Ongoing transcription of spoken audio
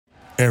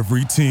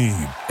Every team,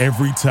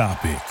 every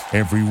topic,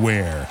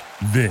 everywhere.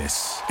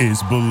 This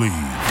is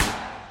Believe.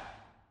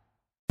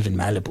 In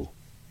Malibu.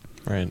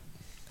 Right.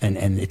 And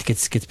it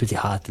gets pretty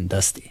hot and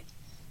dusty.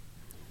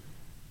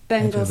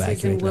 Bengal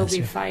season will be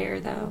fire,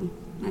 though.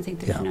 I think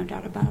there's no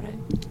doubt about it.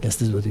 Yes,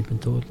 this is what we've been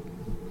told.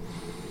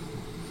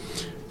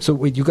 So,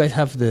 wait, you guys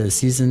have the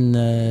season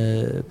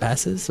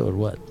passes or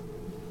what?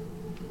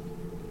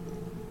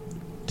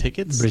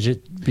 Tickets?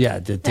 Bridget? Yeah,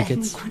 the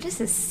tickets. What is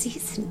a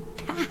season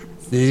pass?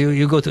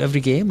 You go to every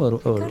game or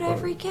Go to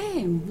every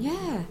game,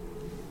 yeah.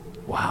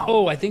 Wow.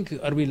 Oh, I think,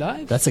 are we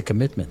live? That's a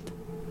commitment.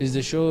 Is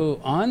the show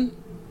on?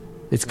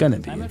 It's going to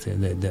be.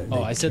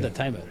 I said the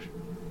timer.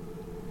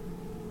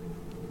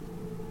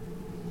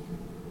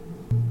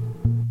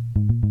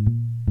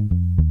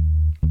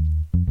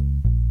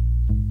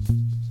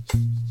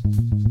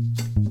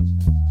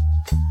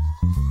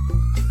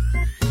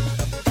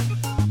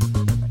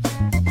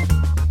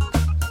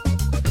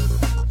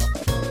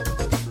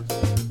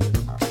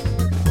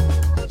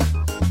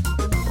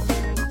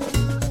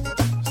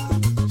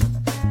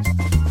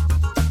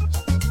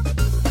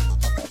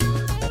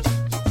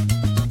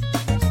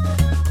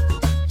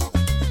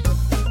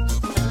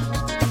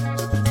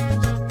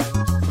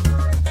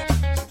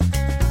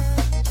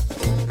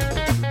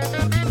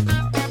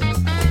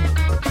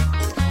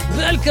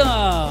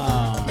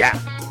 Welcome! Yeah.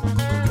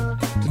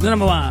 To the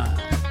number one.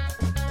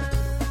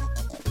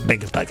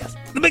 Biggest podcast.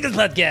 The biggest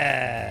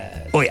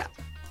podcast. Oh, yeah.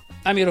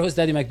 I'm your host,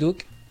 Daddy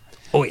McDuke.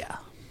 Oh, yeah.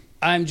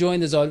 I'm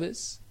joined, as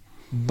always,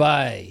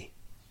 by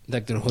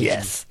Dr. Hoji,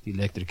 Yes. the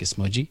electric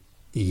Smoji,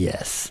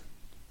 Yes.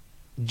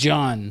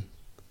 John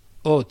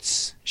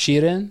Oates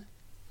Sheeran,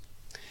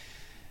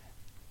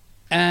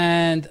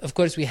 and, of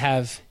course, we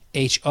have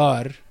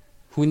HR,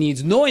 who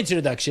needs no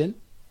introduction,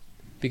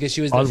 because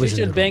she was the Always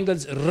official in the room.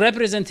 Bengals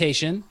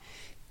representation.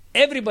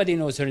 Everybody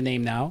knows her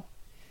name now,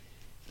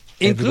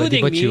 Everybody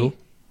including but me. you.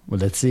 Well,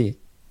 let's see.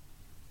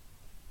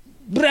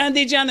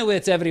 Brandy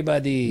Janowitz,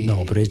 everybody.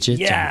 No, Bridget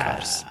Yeah.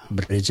 Jenkars.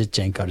 Bridget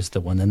Jenkars, the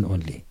one and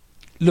only.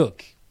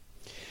 Look,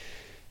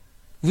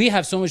 we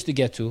have so much to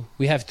get to.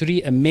 We have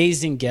three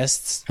amazing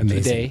guests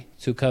today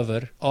to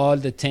cover all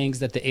the things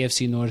that the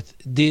AFC North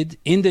did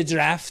in the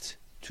draft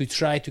to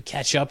try to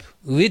catch up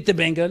with the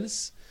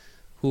Bengals,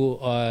 who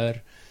are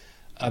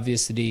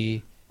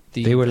obviously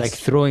They were like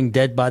throwing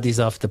dead bodies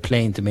off the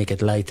plane to make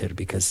it lighter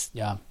because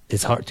yeah,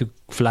 it's hard to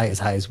fly as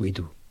high as we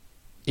do.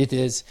 it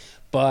is.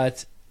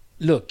 But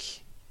look,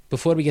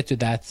 before we get to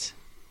that,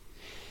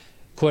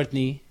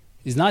 Courtney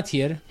is not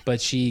here,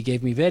 but she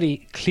gave me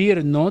very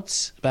clear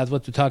notes about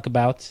what to talk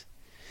about.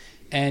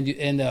 And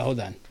hold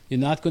on, you're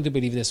not going to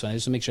believe this one. I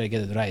just want to make sure I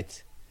get it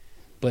right.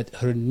 But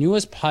her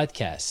newest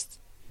podcast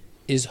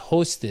is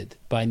hosted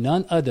by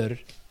none other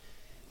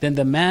than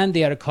the man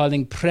they are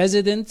calling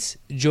President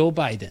Joe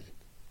Biden.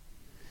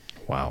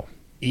 Wow.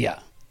 Yeah.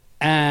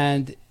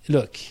 And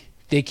look,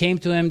 they came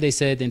to him, they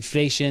said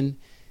inflation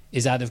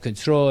is out of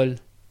control,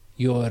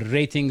 your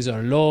ratings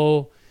are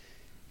low,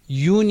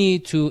 you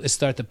need to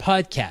start a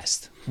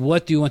podcast.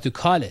 What do you want to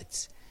call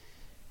it?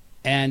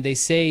 And they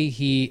say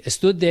he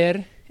stood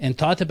there and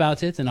thought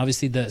about it, and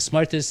obviously the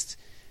smartest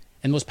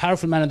and most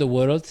powerful man in the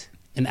world,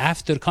 and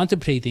after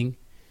contemplating,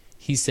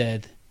 he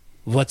said,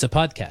 what's a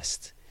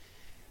podcast?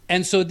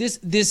 And so this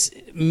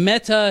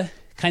meta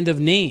kind of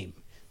name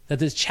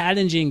that is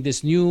challenging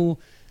this new,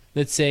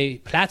 let's say,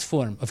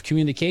 platform of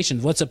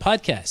communication, what's a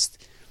podcast?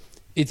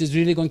 It is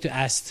really going to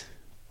ask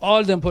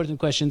all the important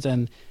questions,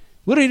 and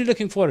we're really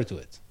looking forward to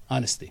it,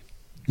 honestly.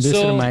 This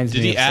reminds Did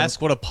me he of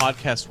ask what a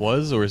podcast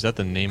was, or is that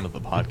the name of the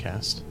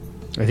podcast?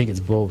 I think it's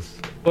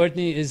both.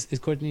 Courtney, is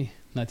Courtney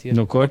not here?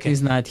 No,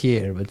 Courtney's not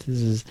here, but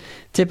this is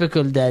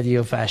typical daddy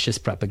of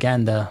fascist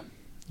propaganda.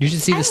 You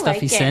should see the I stuff like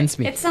he it. sends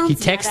me. It sounds He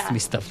texts meta. me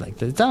stuff like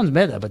that. It sounds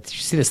meta, but you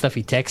see the stuff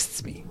he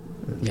texts me.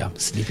 Yeah.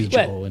 Sleepy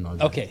Joe Well, and all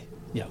that. okay,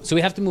 yeah. So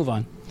we have to move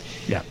on.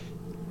 Yeah.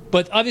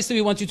 But obviously,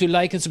 we want you to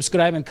like and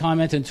subscribe and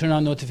comment and turn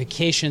on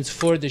notifications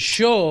for the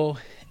show.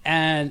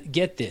 And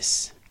get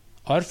this,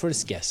 our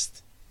first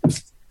guest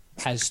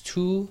has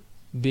 2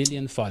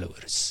 billion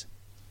followers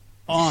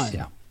on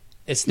Yeah.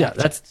 Snapchat. Yeah,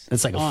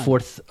 that's like a On.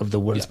 fourth of the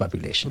world's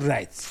population.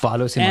 Right.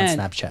 Follows him And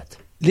on Snapchat.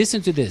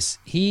 Listen to this.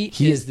 He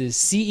is the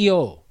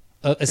CEO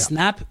of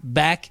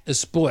Snapback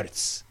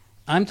Sports.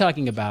 I'm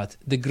talking about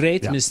the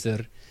great Yeah.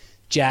 Mr.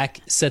 Jack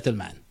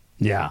Settleman.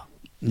 Yeah.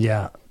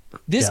 Yeah.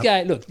 This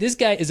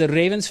guy is a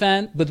Ravens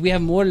fan, but we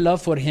have more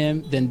love for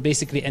him than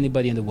basically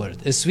anybody in the world.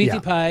 A sweetie Yeah.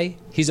 pie.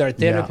 He's our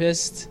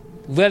therapist.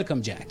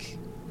 Welcome, Jack.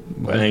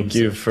 Thank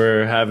you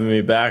for having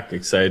me back.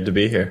 Excited to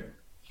be here.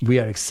 We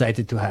are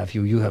excited to have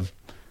you. You have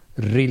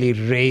really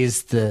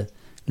raised the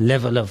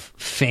level of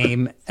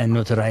fame and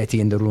notoriety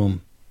in the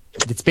room.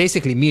 It's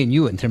basically me and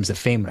you in terms of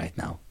fame right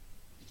now.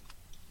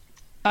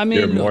 I mean,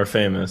 You're look, more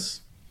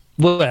famous.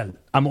 Well,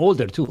 I'm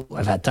older too.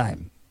 I've had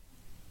time.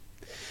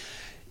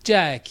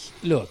 Jack,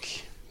 look,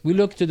 we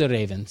look to the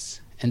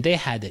Ravens, and they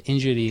had an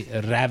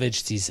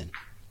injury-ravaged season.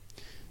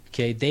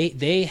 Okay,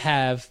 they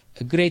have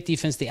a great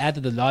defense. They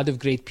added a lot of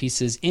great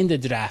pieces in the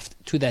draft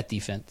to that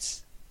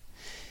defense.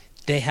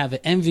 They have an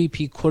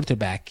MVP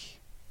quarterback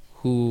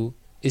who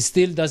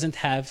still doesn't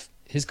have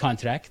his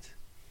contract,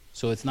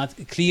 so it's not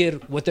clear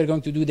what they're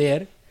going to do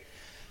there.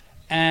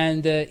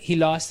 And he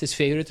lost his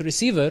favorite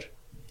receiver,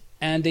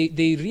 and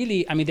they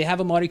really, I mean, they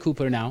have Amari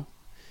Cooper now,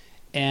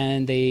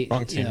 and they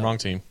Wrong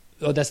team.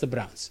 Oh, that's the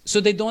Browns. So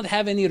they don't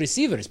have any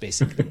receivers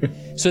basically.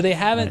 So they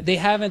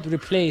haven't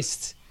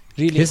replaced.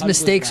 Really, his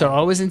mistakes are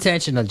always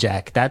intentional,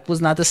 Jack. That was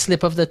not a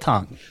slip of the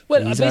tongue.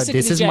 Well, basically,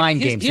 this is Jack,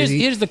 mind games.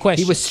 Here's the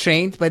question. He was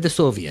trained by the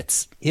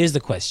Soviets. Here's the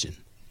question,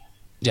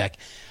 Jack.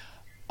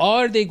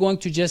 Are they going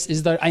to just?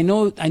 Is there? I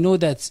know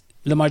that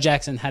Lamar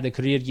Jackson had a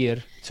career year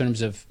in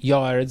terms of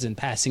yards and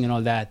passing and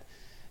all that.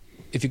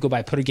 If you go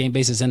by per game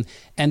basis,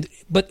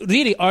 but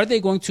really, are they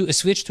going to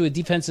switch to a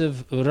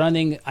defensive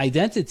running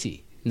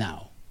identity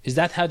now? Is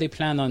that how they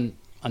plan on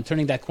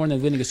turning that corner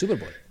and winning a Super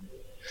Bowl?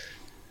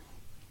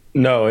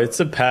 No, it's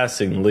a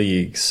passing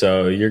league,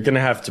 so you're going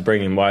to have to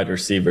bring in wide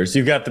receivers.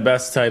 You've got the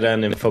best tight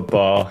end in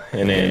football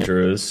in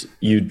Andrews.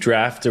 You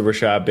drafted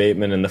Rashad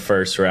Bateman in the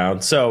first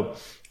round. So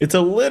it's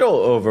a little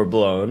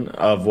overblown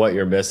of what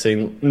you're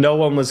missing. No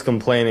one was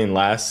complaining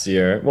last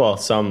year. Well,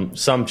 some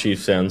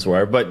Chiefs fans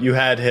were, but you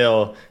had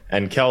Hill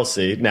and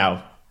Kelsey.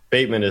 Now,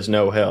 Bateman is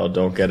no Hill,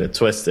 don't get it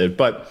twisted,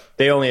 but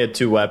they only had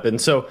two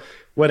weapons. So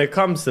when it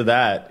comes to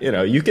that,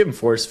 you can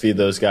force feed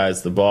those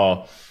guys the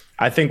ball.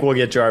 I think we'll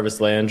get Jarvis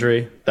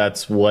Landry.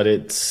 That's what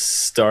it's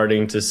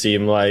starting to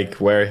seem like,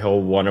 where he'll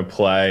want to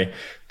play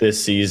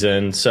this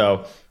season.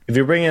 So if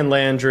you bring in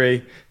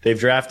Landry, they've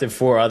drafted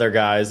 4 other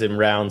guys in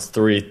rounds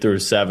 3 through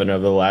 7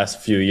 over the last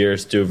few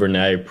years,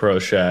 Duvernay,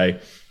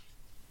 Prochet.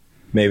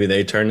 Maybe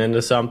they turn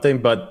into something,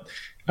 but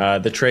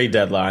the trade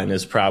deadline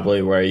is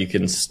probably where you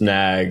can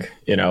snag,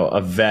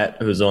 a vet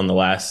who's on the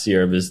last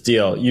year of his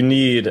deal. You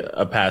need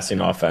a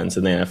passing offense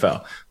in the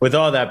NFL. With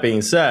all that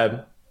being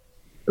said,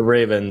 the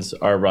Ravens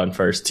are a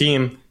run-first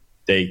team.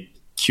 They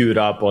queued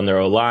up on their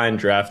O-line,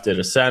 drafted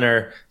a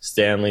center.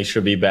 Stanley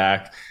should be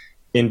back.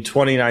 In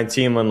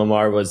 2019, when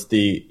Lamar was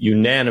the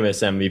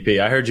unanimous MVP,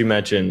 I heard you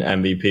mention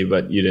MVP,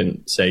 but you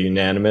didn't say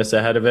unanimous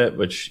ahead of it,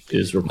 which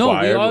is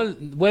required.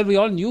 No, we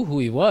all knew who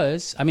he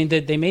was. I mean,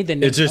 they made the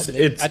name.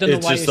 I don't know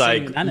why you're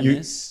saying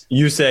unanimous.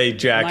 You say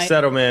Jack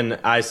Settleman,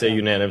 I say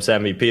unanimous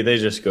MVP. They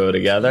just go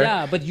together.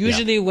 Yeah, but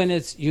usually when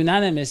it's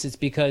unanimous, it's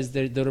because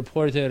the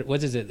reporter,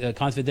 what is it,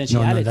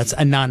 confidentiality? No, that's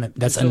anonymous.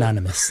 That's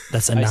anonymous.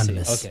 That's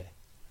anonymous.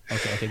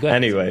 Okay, go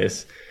ahead.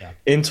 Anyways,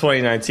 in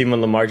 2019, when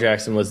Lamar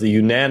Jackson was the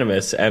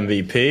unanimous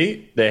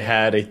MVP, they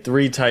had a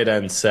 3 tight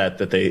end set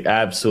that they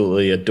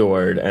absolutely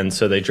adored. And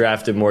so they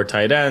drafted more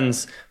tight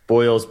ends.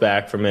 Boyle's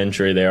back from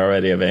injury. They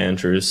already have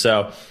Andrews.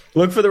 So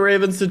look for the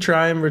Ravens to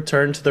try and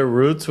return to their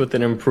roots with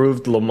an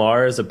improved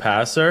Lamar as a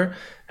passer.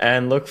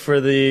 And look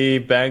for the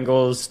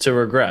Bengals to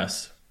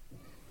regress.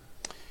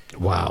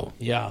 Wow.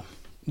 Yeah.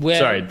 Well,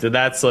 sorry, did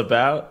that slip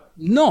out?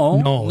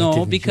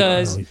 No,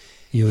 because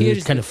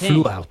you kind of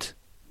flew out.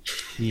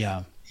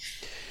 Yeah.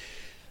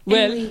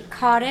 Well, we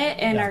caught it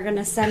and are going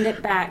to send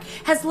it back.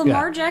 Has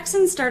Lamar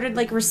Jackson started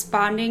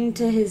responding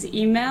to his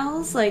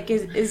emails?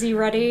 Is he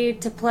ready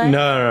to play?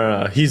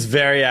 No. He's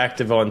very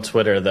active on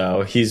Twitter,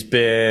 though. He's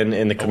been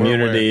in the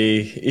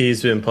community.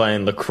 He's been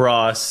playing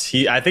lacrosse.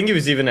 I think he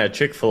was even at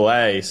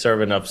Chick-fil-A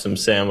serving up some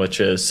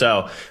sandwiches.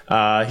 So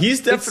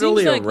he's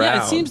definitely around.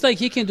 Yeah, it seems like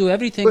he can do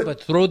everything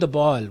but throw the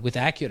ball with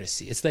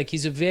accuracy. It's like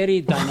he's a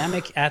very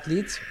dynamic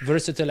athlete,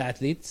 versatile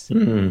athlete.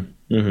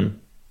 Mm-hmm. Mm-hmm.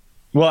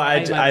 Well,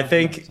 I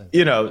think,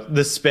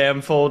 the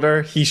spam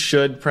folder, he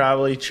should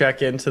probably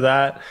check into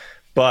that.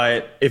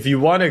 But if you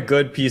want a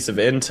good piece of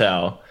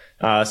intel,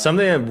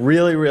 something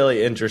really,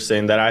 really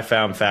interesting that I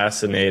found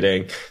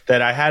fascinating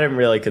that I hadn't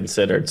really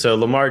considered. So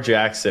Lamar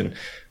Jackson,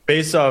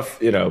 based off,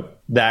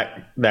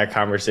 that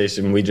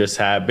conversation we just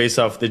had, based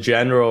off the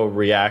general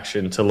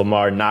reaction to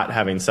Lamar not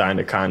having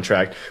signed a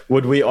contract,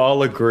 would we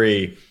all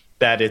agree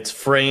that it's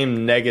framed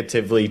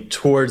negatively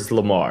towards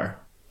Lamar?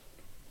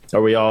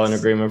 Are we all in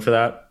agreement for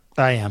that?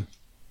 I am.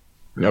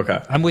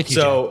 Okay. I'm with you.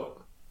 So,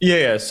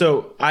 yeah.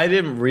 So I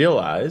didn't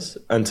realize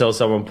until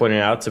someone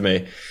pointed out to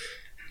me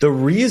the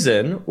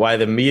reason why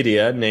the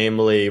media,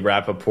 namely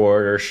Rappaport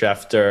or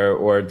Schefter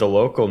or the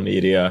local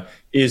media,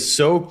 is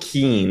so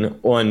keen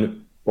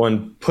on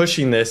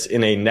pushing this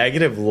in a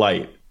negative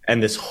light.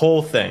 And this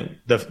whole thing,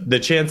 the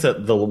chance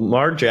that the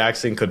Lamar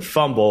Jackson could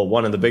fumble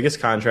one of the biggest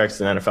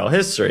contracts in NFL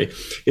history,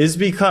 is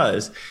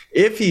because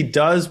if he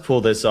does pull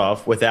this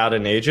off without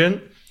an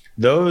agent,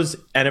 those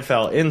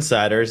NFL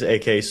insiders,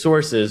 aka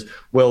sources,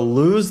 will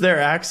lose their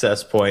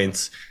access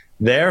points,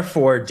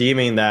 therefore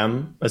deeming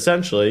them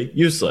essentially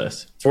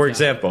useless. For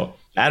example,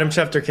 Adam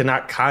Schefter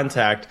cannot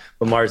contact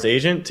Lamar's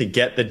agent to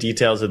get the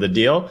details of the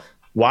deal.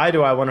 Why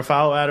do I want to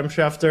follow Adam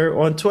Schefter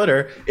on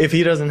Twitter if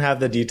he doesn't have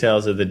the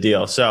details of the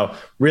deal? So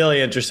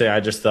really interesting. I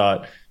just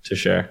thought to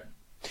share.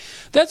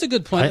 That's a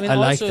good point. I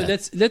like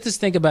that. Let us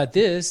think about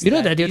this.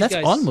 That's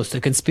almost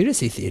a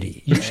conspiracy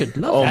theory. You should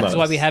love that. That's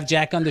why we have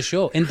Jack on the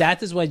show. And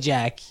that is why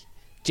Jack,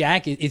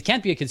 it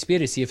can't be a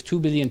conspiracy if 2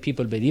 billion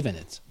people believe in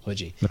it,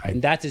 Hoji. Right.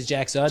 And that is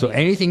Jack's audience. So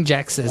anything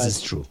Jack says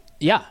is true.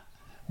 Yeah.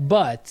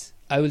 But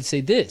I will say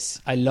this.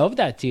 I love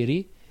that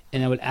theory,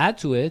 and I will add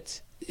to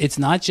it. it's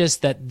not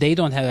just that they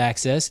don't have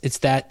access, it's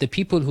that the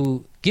people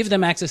who give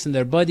them access and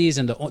their buddies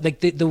and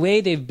the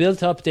way they've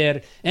built up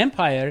their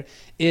empire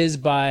is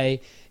by,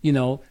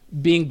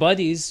 being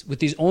buddies with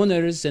these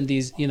owners and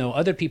these,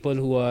 other people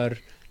who are,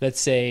 let's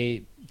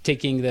say,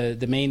 taking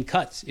the main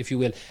cut, if you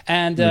will.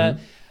 And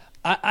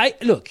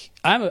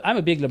I'm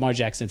a big Lamar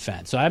Jackson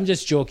fan, so I'm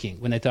just joking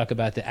when I talk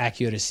about the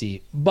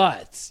accuracy.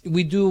 But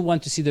we do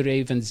want to see the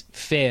Ravens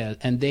fail,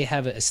 and they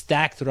have a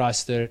stacked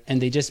roster,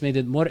 and they just made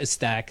it more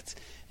stacked,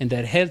 and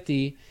they're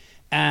healthy.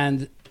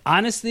 And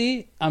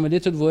honestly, I'm a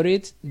little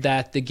worried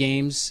that the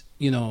games,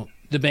 the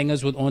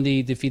Bengals would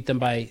only defeat them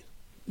by,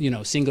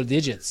 single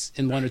digits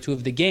in one or two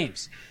of the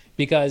games.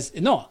 Because,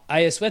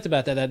 I sweat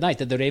about that night,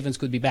 that the Ravens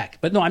could be back.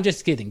 But no, I'm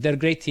just kidding. They're a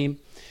great team.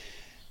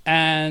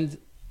 And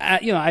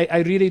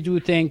I really do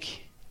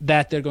think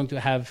that they're going to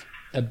have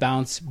a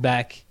bounce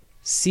back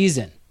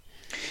season.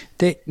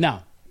 I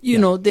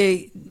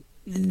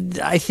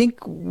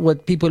think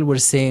what people were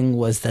saying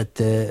was that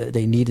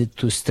they needed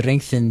to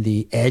strengthen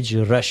the edge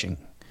rushing.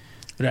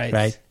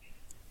 Right.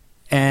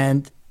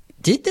 And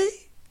did they?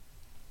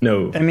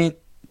 No. I mean,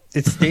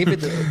 it's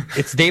David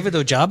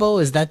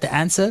Ojabo. Is that the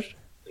answer?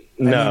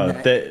 No,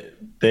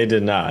 they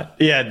did not.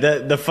 Yeah,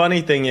 the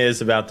funny thing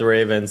is about the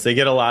Ravens, they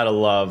get a lot of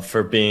love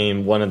for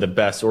being one of the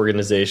best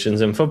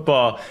organizations in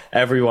football.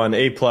 Everyone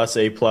A+, A+,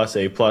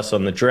 A+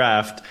 on the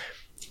draft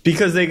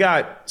because they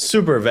got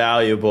super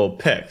valuable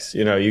picks.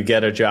 You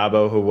get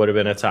Ojabo, who would have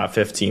been a top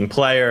 15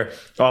 player,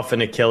 off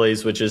an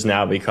Achilles, which has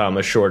now become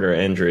a shorter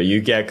injury. You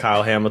get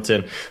Kyle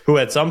Hamilton, who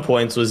at some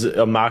points was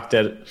mocked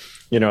at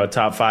a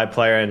top 5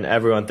 player, and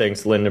everyone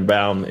thinks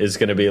Linderbaum is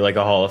going to be like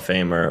a Hall of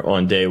Famer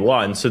on day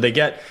one. So they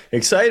get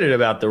excited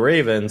about the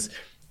Ravens.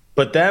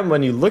 But then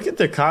when you look at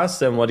the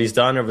cost and what he's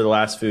done over the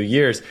last few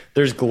years,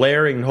 there's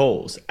glaring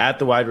holes at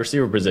the wide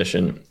receiver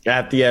position,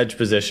 at the edge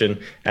position.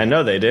 And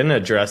no, they didn't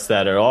address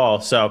that at all.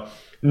 So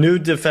new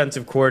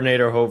defensive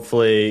coordinator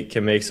hopefully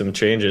can make some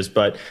changes.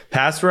 But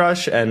pass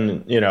rush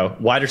and,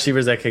 wide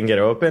receivers that can get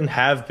open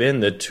have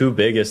been the two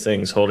biggest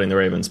things holding the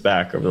Ravens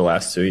back over the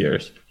last 2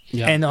 years.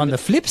 Yeah. And on the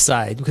flip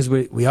side, because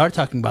we are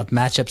talking about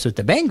matchups with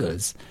the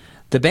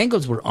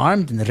Bengals were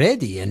armed and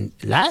ready, and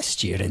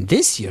last year and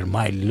this year,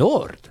 my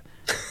Lord.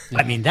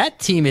 I mean, that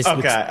team is...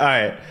 Okay, all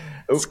right.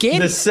 Scary.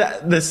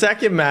 The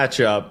second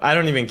matchup, I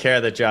don't even care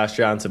that Josh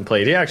Johnson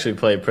played. He actually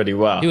played pretty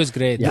well. He was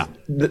great. Yeah.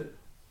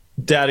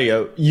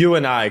 Daddy-O, you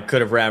and I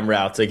could have ran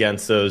routes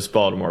against those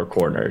Baltimore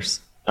corners.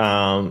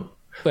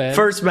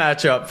 First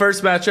matchup,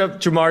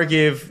 Jamar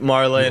gave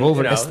Marlon... You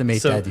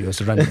overestimate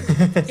Daddy-O's running.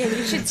 Yeah,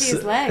 you should see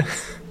his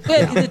legs.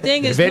 Well, the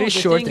thing is... Very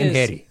short and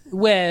hairy.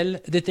 Well,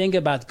 the thing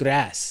about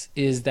grass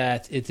is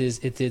that it is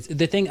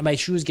the thing, my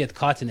shoes get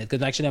caught in it,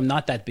 because actually I'm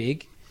not that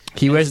big.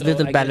 He wears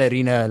little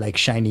ballerina, like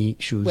shiny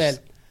shoes. Well,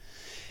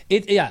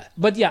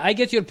 I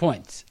get your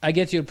point. I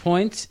get your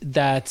point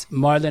that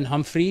Marlon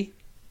Humphrey,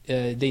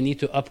 they need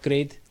to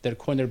upgrade their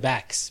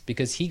cornerbacks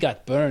because he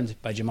got burned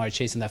by Jamar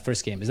Chase in that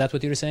first game. Is that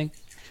what you were saying?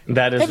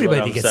 That is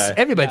everybody what I'm saying.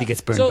 Everybody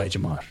gets burned by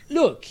Jamar.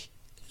 Look.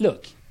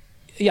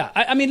 Yeah,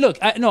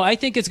 I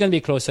think it's going to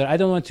be closer. I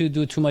don't want to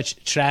do too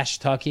much trash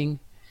talking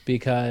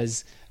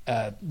because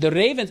the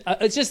Ravens,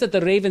 it's just that the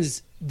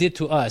Ravens did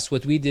to us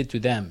what we did to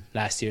them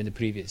last year and the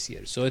previous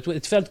year. So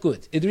it felt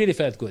good. It really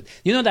felt good.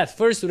 That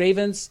first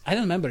Ravens, I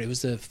don't remember, it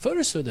was the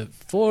first or the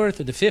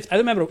fourth or the fifth. I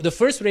don't remember the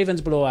first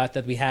Ravens blowout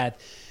that we had.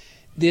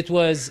 That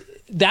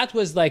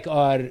was like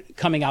our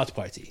coming out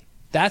party.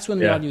 That's when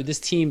we all knew this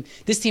team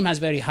has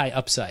very high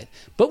upside.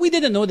 But we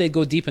didn't know they'd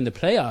go deep in the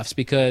playoffs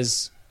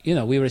because...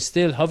 we were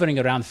still hovering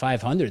around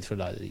 500 for a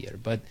lot of the year.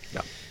 But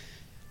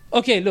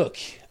Okay, look,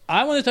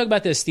 I want to talk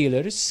about the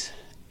Steelers,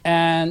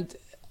 and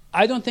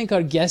I don't think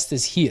our guest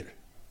is here.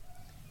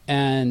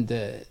 And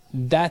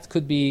that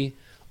could be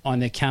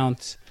on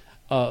account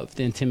of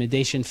the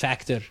intimidation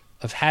factor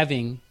of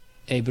having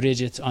a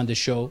Bridget on the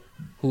show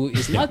who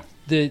is not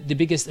the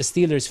biggest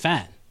Steelers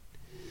fan.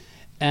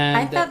 And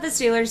I thought the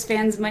Steelers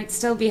fans might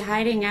still be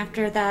hiding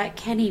after that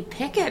Kenny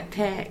Pickett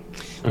pick.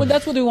 Well,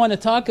 that's what we want to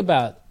talk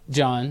about,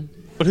 John.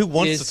 But who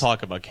wants to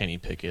talk about Kenny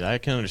Pickett? I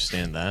can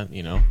understand that,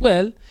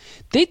 Well,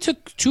 they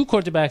took 2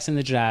 quarterbacks in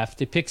the draft.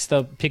 They picked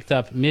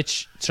up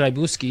Mitch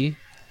Trubisky,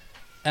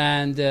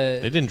 and they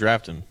didn't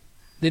draft him.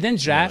 They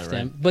didn't draft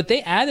him, but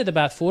they added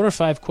about 4 or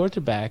 5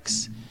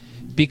 quarterbacks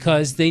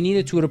because they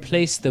needed to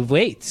replace the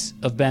weight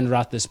of Ben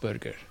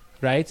Roethlisberger,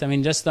 right? I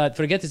mean, just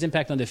forget his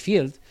impact on the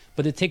field,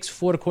 but it takes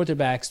 4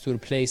 quarterbacks to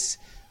replace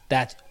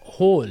that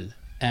hole,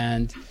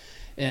 and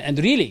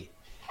really.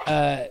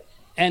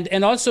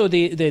 And also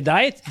the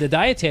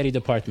dietary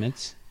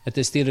department at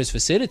the Steelers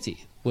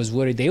facility was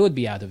worried they would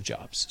be out of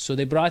jobs. So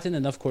they brought in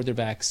enough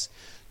quarterbacks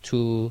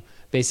to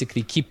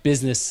basically keep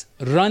business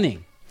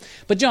running.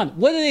 But John,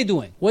 what are they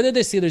doing? What are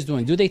the Steelers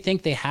doing? Do they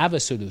think they have a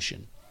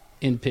solution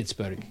in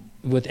Pittsburgh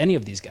with any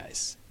of these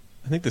guys?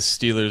 I think the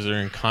Steelers are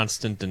in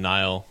constant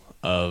denial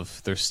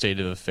of their state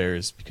of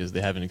affairs because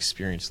they haven't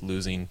experienced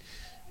losing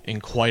in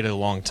quite a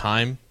long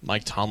time.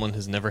 Mike Tomlin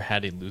has never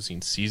had a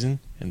losing season,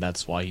 and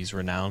that's why he's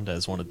renowned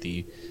as one of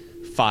the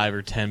 5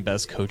 or 10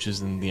 best coaches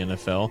in the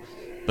NFL.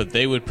 but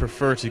they would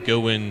prefer to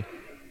go in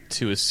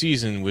to a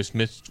season with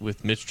Mitch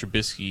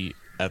Trubisky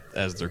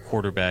as their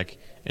quarterback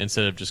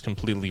instead of just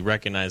completely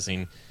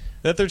recognizing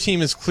that their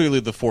team is clearly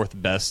the fourth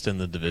best in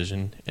the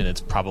division, and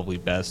it's probably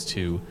best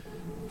to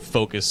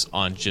focus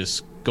on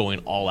just going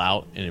all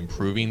out and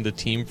improving the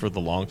team for the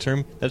long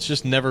term. That's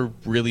just never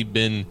really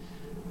been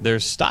their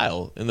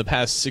style. In the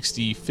past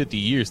 60, 50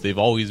 years, they've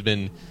always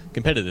been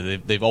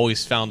competitive. They've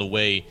always found a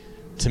way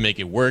to make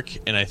it work,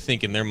 and I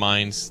think in their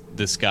minds,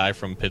 this guy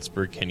from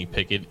Pittsburgh, Kenny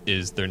Pickett,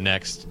 is their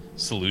next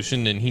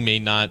solution, and he may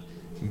not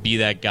be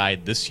that guy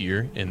this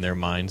year in their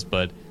minds,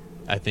 but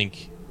I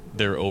think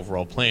their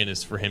overall plan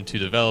is for him to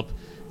develop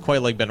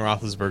quite like Ben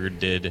Roethlisberger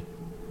did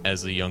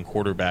as a young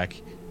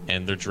quarterback.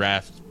 And their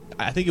draft,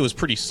 I think it was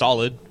pretty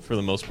solid for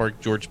the most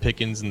part. George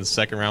Pickens in the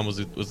second round was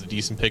a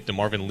decent pick.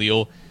 DeMarvin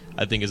Leal,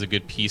 I think, is a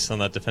good piece on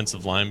that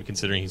defensive line,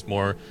 considering he's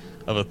more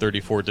of a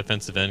 34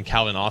 defensive end.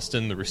 Calvin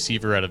Austin, the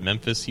receiver out of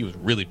Memphis, he was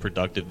really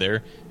productive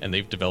there, and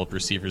they've developed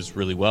receivers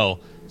really well.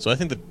 So I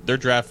think that their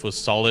draft was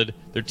solid.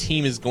 Their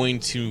team is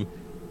going to,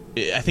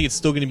 I think it's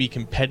still going to be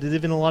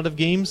competitive in a lot of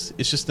games.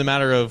 It's just a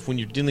matter of when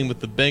you're dealing with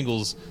the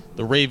Bengals,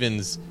 the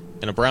Ravens,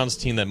 and a Browns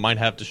team that might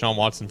have Deshaun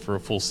Watson for a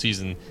full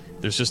season,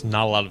 there's just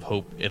not a lot of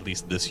hope, at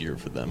least this year,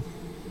 for them.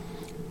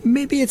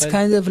 Maybe it's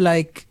kind of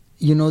like,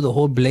 the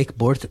whole Blake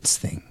Bortles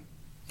thing.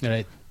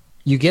 Right.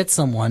 You get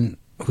someone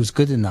who's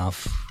good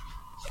enough,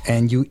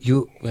 and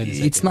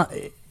it's not...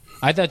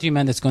 I thought you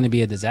meant it's going to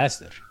be a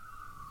disaster.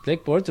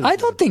 Blake Bortles. I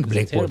don't think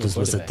Blake Bortles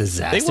was a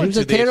disaster. He was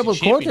a terrible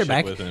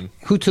quarterback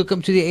who took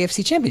him to the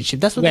AFC Championship.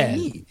 That's what they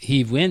need.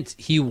 He made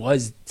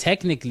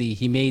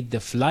the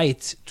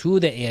flight to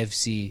the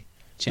AFC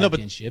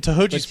Championship. No,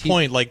 but to Hoji's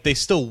point, they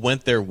still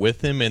went there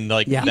with him, and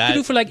he could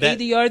do for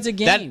 80 yards a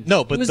game.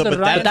 That's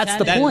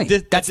the point.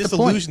 That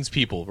disillusions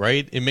people,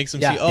 right? It makes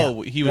them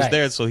see, he was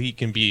there, so he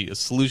can be a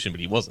solution,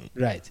 but he wasn't.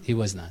 Right, he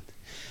was not.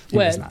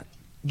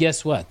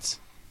 Guess what?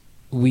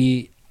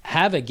 We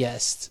have a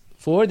guest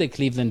for the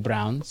Cleveland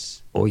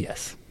Browns. Oh,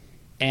 yes.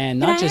 And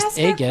not just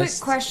a guest. Can I ask a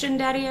quick question,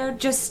 Daddy-O?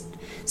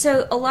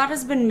 So a lot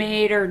has been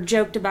made or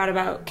joked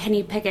about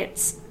Kenny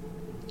Pickett's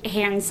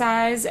hand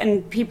size,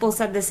 and people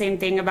said the same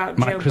thing about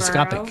Joe Burrow.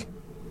 Microscopic.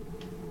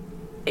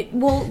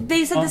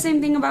 They said the same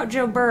thing about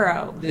Joe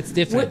Burrow. It's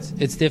different.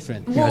 It's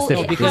different. Well,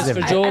 because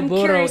for Joe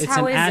Burrow, it's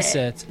an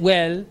asset.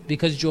 Well,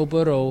 because Joe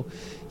Burrow,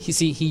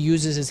 he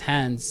uses his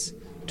hands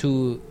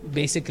to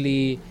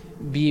basically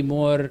be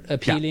more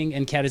appealing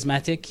and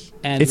charismatic,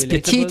 and it's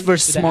petite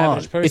versus small.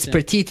 It's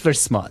petite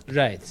versus small.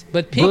 Right,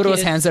 but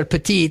Burrow's hands are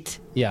petite.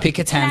 Yeah.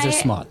 Pickett's hands are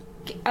small.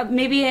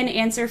 Maybe an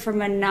answer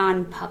from a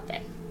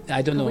non-puppet.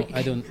 I don't know.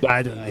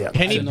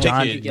 Kenny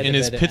Pickett, in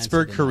his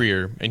Pittsburgh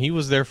career, and he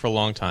was there for a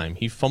long time,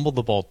 he fumbled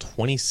the ball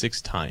 26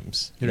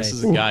 times. Right. This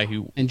is a guy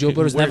who... And Joe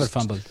Burrow's never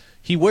fumbled.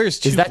 He wears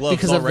two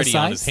gloves already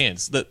on his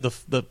hands.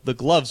 The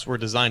gloves were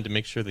designed to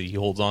make sure that he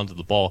holds on to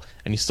the ball,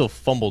 and he still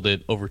fumbled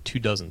it over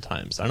 24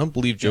 times. I don't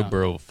believe Joe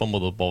Burrow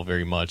fumbled the ball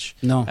very much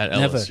at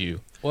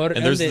LSU.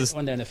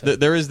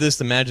 There is this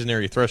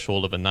imaginary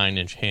threshold of a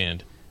 9-inch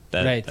hand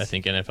that I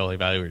think NFL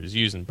evaluators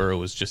use, and Burrow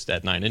was just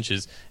at 9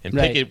 inches. And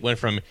Pickett went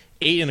from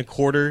 8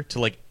 1/4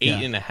 to 8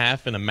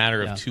 1/2 in a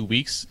matter of 2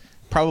 weeks.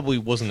 Probably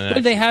wasn't an.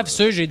 Well, they have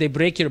surgery. They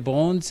break your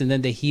bones, and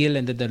then they heal,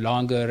 and then they're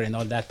longer, and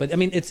all that. But I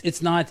mean,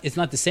 it's not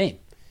the same.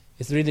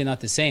 It's really not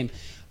the same.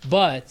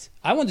 But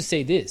I want to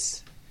say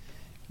this: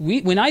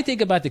 when I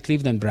think about the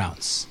Cleveland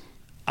Browns,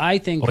 I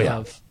think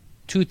of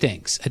two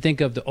things. I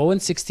think of the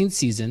 0-16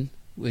 season,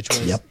 which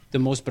was the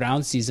most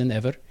Browns season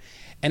ever,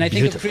 and I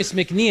think of Chris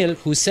McNeil,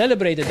 who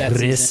celebrated that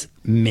season.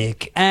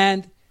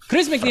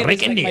 Chris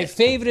McNeil is my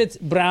favorite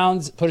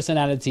Browns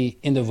personality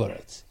in the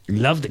world.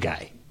 Love the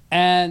guy.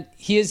 And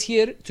he is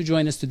here to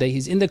join us today.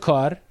 He's in the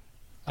car,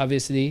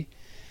 obviously.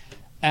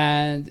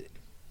 And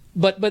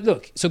but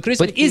look, so Chris.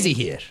 But McNeil, is he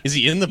here? Is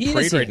he in the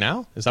parade right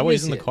now? Is that why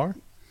he's in the car?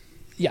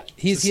 Yeah,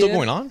 he's still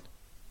going on.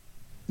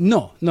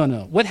 No.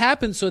 What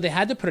happened? So they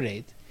had the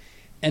parade,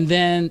 and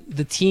then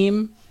the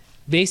team,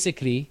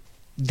 basically,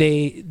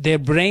 their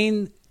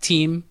brain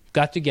team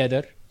got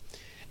together,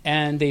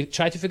 and they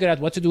tried to figure out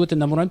what to do with the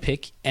number 1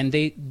 pick, and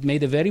they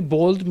made a very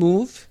bold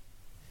move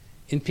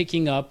in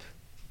picking up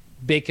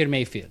Baker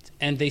Mayfield.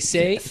 And they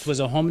say it was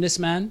a homeless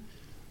man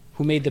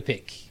who made the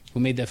pick, who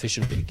made the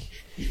official pick.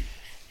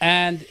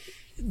 And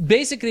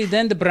basically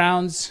then the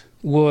Browns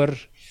were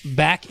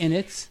back in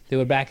it. They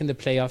were back in the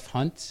playoff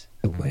hunt.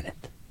 To win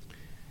it.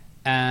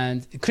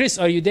 And Chris,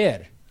 are you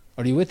there?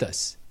 Are you with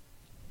us?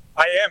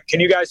 I am. Can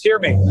you guys hear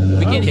me?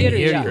 We can hear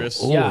you, Chris.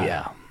 Oh,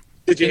 yeah.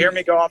 Did you hear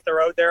me go off the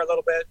road there a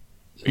little bit?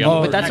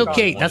 But that's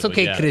okay. That's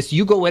okay, Chris.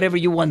 You go wherever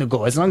you want to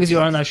go. As long as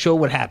you're on our show,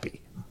 we're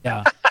happy.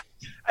 Yeah.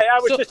 I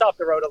was just off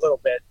the road a little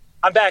bit.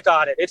 I'm back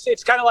on it.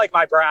 It's kind of like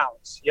my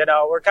Browns.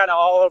 We're kind of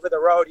all over the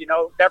road.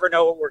 Never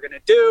know what we're going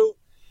to do.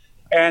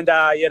 And,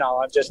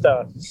 I'm just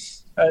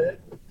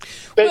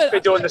basically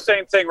doing the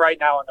same thing right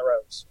now on the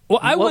roads. Well,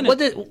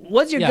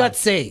 what's your gut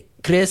say,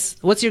 Chris?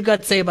 What's your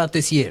gut say about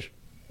this year?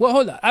 Well,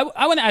 hold on.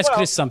 I want to ask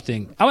Chris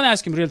something. I want to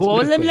ask him real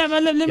quick. Let me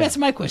answer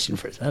my question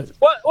first.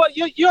 Well,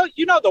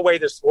 you know the way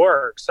this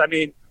works. I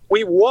mean,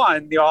 we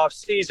won the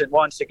offseason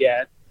once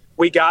again.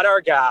 We got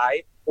our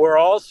guy. We're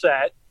all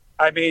set.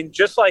 I mean,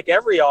 just like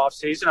every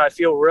offseason, I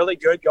feel really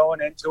good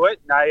going into it.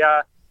 And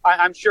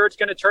I'm sure it's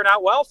going to turn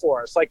out well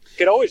for us, like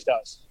it always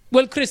does.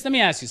 Well, Chris, let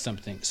me ask you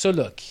something. So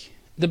look,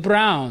 the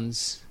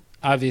Browns,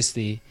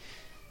 obviously,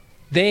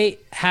 they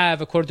have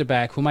a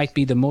quarterback who might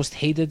be the most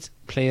hated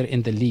player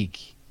in the league.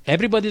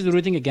 Everybody's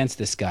rooting against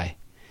this guy,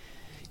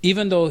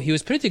 even though he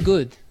was pretty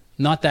good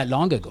not that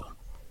long ago.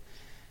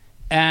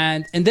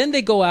 And then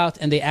they go out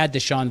and they add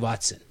Deshaun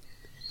Watson.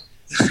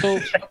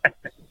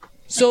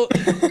 So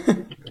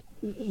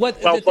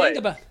what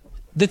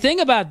the thing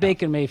about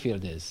Baker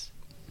Mayfield is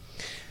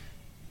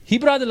he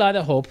brought a lot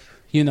of hope,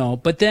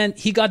 but then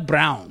he got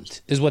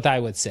browned, is what I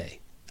would say.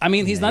 I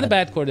mean, he's not a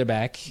bad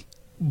quarterback,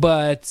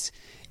 but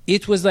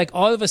it was like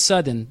all of a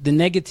sudden the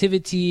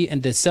negativity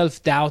and the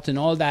self-doubt and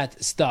all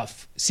that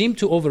stuff seemed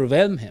to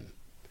overwhelm him.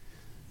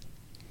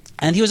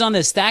 And he was on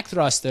a stacked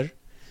roster.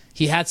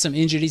 He had some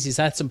injuries. He's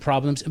had some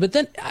problems. But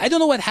then I don't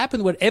know what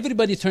happened where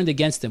everybody turned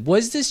against him.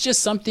 Was this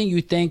just something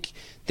you think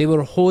they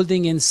were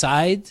holding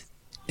inside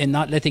and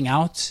not letting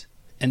out?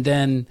 And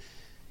then,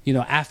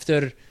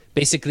 after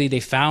basically they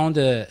found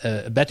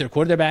a better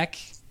quarterback,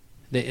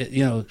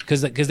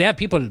 because they have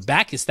people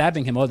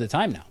backstabbing him all the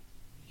time now.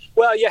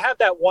 Well, you have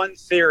that one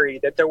theory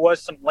that there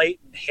was some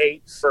latent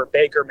hate for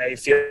Baker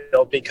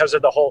Mayfield because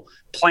of the whole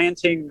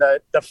planting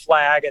the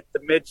flag at the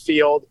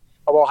midfield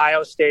of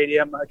Ohio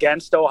Stadium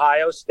against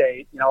Ohio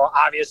State.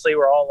 Obviously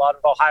we're all a lot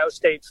of Ohio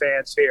State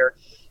fans here.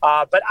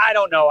 But I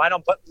don't know. I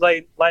don't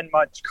lend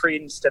much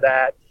credence to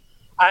that.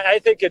 I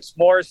think it's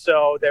more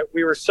so that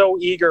we were so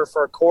eager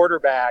for a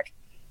quarterback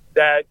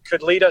that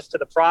could lead us to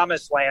the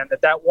promised land,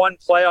 that one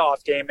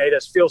playoff game made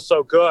us feel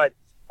so good.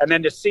 And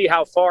then to see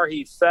how far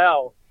he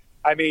fell.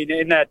 I mean,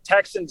 in that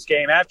Texans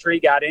game, after he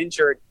got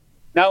injured,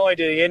 not only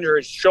did he injure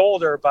his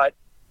shoulder, but,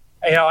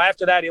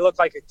 after that, he looked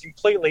like a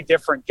completely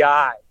different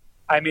guy.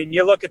 I mean,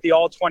 you look at the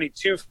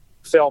All-22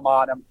 film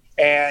on him,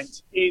 and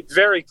he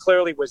very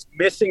clearly was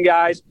missing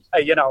guys.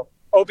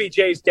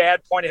 OBJ's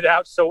dad pointed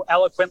out so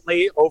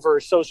eloquently over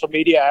social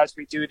media, as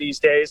we do these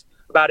days,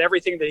 about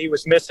everything that he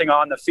was missing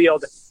on the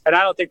field. And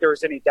I don't think there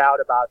was any doubt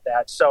about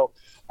that. So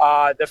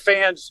the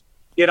fans,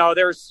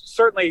 there's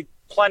certainly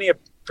plenty of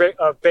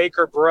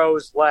Baker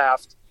bros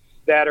left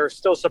that are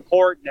still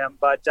supporting him.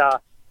 But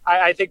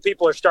I think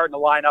people are starting to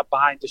line up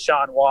behind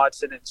Deshaun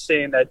Watson and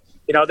seeing that,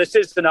 this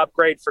is an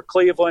upgrade for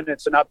Cleveland.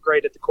 It's an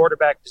upgrade at the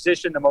quarterback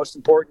position, the most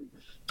important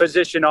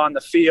position on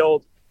the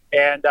field.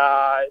 And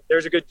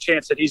there's a good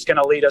chance that he's going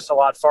to lead us a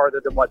lot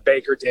farther than what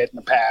Baker did in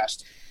the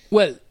past.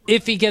 Well,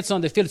 if he gets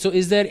on the field. So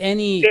is there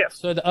any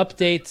sort of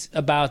update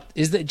about,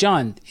 is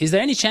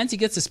there any chance he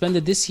gets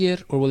suspended this year,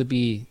 or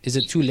is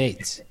it too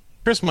late?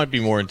 Chris might be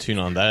more in tune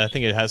on that. I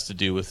think it has to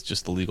do with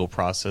just the legal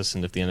process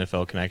and if the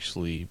NFL can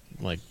actually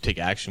take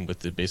action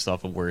with it based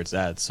off of where it's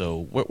at.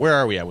 So where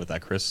are we at with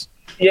that, Chris?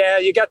 Yeah,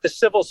 you got the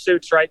civil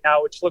suits right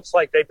now, which looks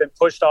like they've been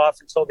pushed off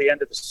until the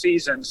end of the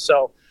season.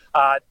 So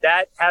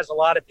that has a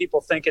lot of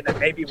people thinking that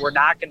maybe we're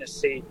not going to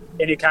see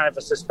any kind of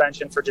a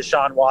suspension for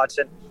Deshaun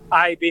Watson.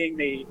 I, being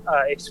the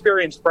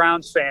experienced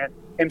Browns fan,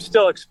 am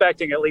still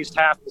expecting at least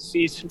half the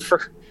season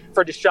for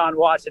Deshaun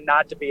Watson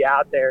not to be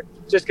out there,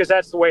 just because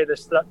that's the way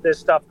this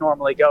stuff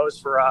normally goes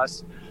for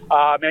us.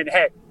 And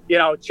hey,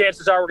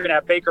 chances are we're going to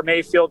have Baker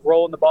Mayfield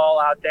rolling the ball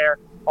out there,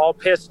 all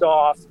pissed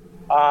off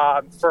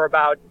for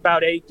about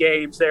 8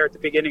 games there at the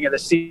beginning of the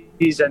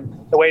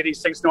season, the way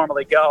these things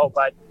normally go.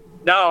 But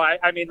no,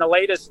 I mean, the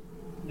latest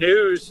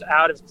news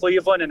out of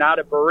Cleveland and out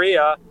of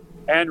Berea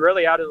and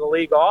really out of the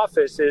league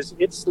office is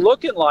it's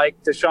looking like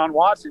Deshaun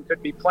Watson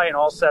could be playing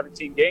all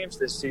 17 games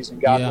this season,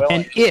 God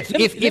willing. And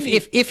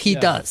if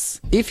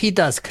he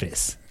does,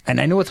 Chris,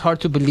 and I know it's hard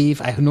to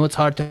believe, I know it's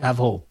hard to have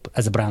hope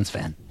as a Browns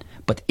fan,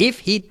 but if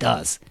he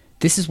does,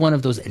 this is one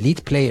of those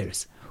elite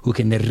players who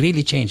can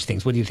really change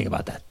things. What do you think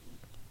about that?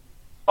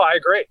 Oh, I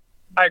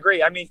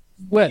agree. I mean,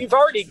 you've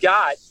already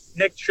got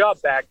Nick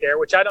Chubb back there,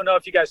 which I don't know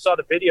if you guys saw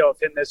the video of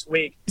him this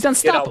week. He's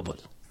unstoppable.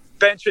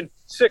 Benching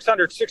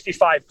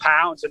 665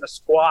 pounds in a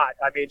squat.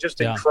 I mean,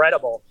 just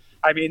incredible.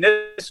 I mean,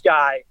 this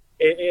guy,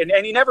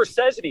 and he never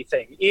says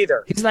anything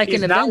either. He's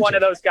not one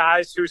of those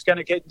guys who's going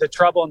to get into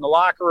trouble in the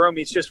locker room.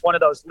 He's just one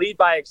of those lead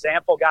by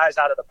example guys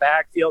out of the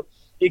backfield.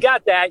 You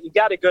got that. You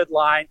got a good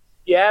line.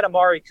 You had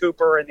Amari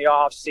Cooper in the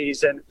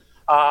offseason.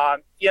 I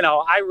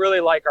really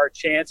like our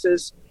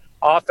chances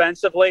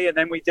offensively, and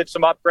then we did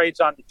some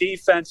upgrades on the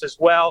defense as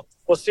well.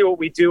 We'll see what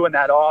we do in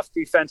that off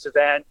defensive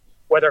end,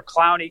 whether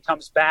Clowney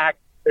comes back.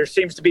 There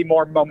seems to be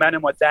more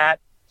momentum with that,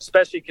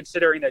 especially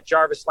considering that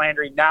Jarvis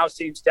Landry now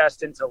seems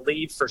destined to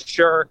leave for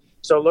sure.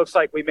 So it looks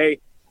like we may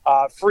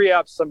free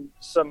up some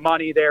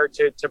money there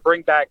to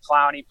bring back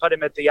Clowney, put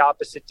him at the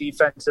opposite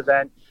defensive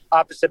end,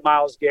 opposite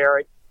Myles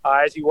Garrett,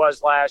 as he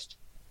was last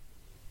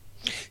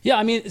Yeah,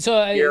 I mean,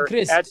 so year.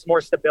 Chris, Adds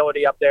more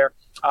stability up there.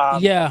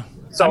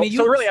 So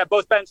really at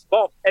both ends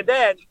both. And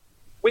then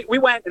we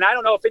went, and I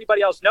don't know if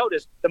anybody else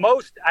noticed,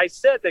 I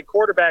said that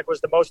quarterback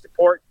was the most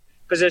important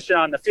position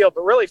on the field,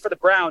 but really for the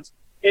Browns,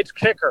 it's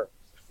kicker.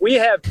 we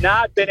have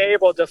not been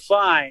able to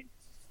find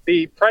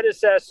the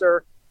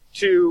predecessor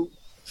to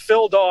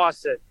Phil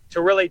Dawson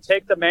to really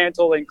take the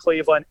mantle in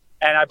Cleveland.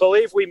 And I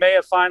believe we may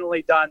have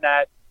finally done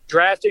that.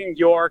 Drafting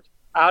York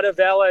out of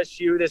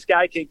LSU. This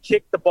guy can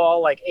kick the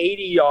ball like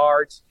 80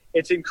 yards.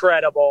 It's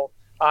incredible.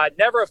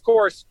 Never, of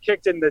course,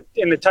 kicked in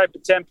the type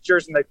of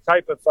temperatures and the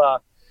type of,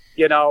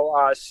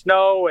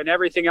 snow and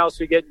everything else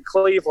we get in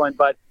Cleveland.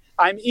 But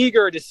I'm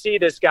eager to see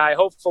this guy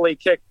hopefully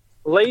kick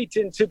late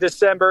into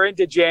December,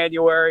 into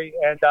January,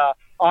 and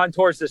on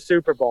towards the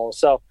Super Bowl.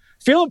 So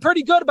feeling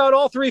pretty good about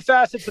all three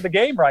facets of the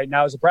game right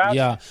now as a Browns.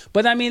 Yeah,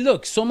 but I mean,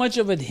 look, so much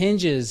of it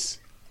hinges.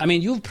 I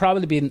mean, you've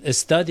probably been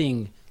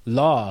studying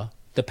law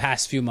the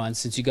past few months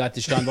since you got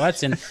Deshaun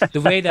Watson.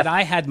 The way that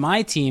I had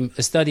my team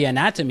study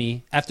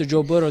anatomy after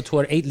Joe Burrow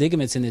tore 8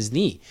 ligaments in his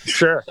knee.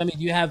 Sure. I mean,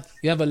 you have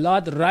a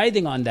lot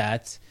riding on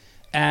that,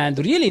 and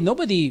really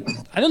nobody.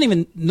 I don't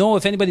even know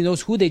if anybody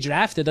knows who they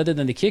drafted other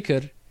than the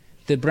kicker,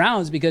 the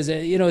Browns, because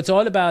it's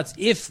all about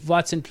if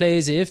Watson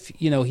plays, if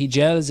he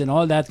gels and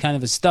all that kind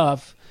of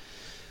stuff.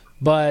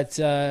 But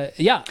I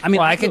mean,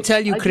 I can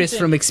tell you, Chris,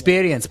 from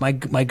experience,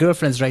 my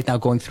girlfriend's right now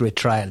going through a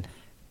trial.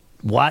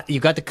 What you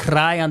got to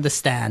cry on the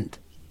stand.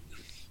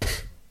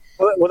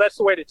 Well, that's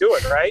the way to do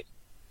it, right?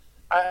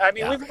 I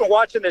mean, we've been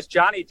watching this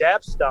Johnny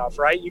Depp stuff,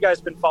 right? You guys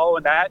been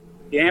following that,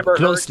 the Amber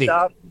Heard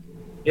stuff.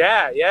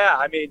 Yeah.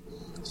 I mean,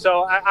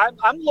 so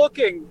I'm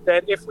looking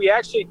that if we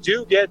actually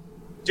do get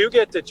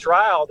the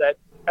trial, that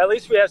at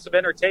least we have some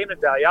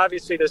entertainment value.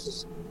 Obviously, this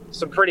is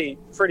some pretty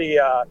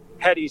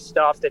heady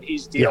stuff that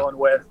he's dealing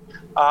with,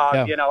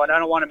 and I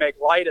don't want to make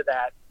light of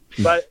that,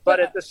 but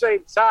at the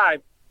same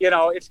time,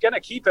 it's going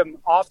to keep him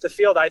off the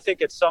field, I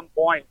think, at some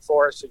point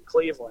for us in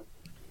Cleveland.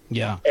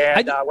 Yeah.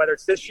 And whether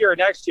it's this year or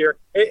next year,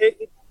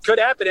 it could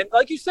happen. And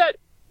like you said,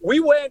 we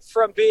went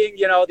from being,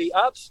 the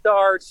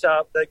upstarts,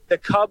 the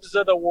Cubs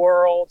of the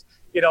world,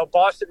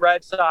 Boston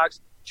Red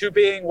Sox, to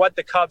being what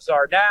the Cubs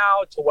are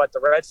now, to what the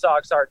Red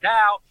Sox are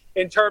now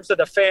in terms of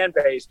the fan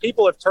base.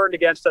 People have turned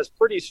against us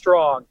pretty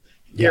strong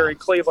here in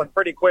Cleveland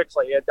pretty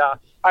quickly. And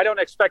I don't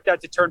expect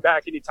that to turn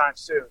back anytime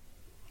soon.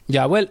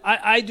 Yeah, well,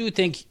 I do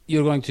think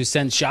you're going to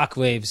send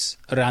shockwaves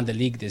around the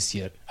league this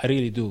year. I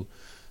really do.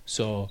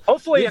 So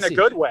hopefully in a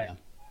good way.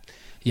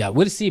 Yeah,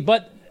 we'll see.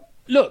 But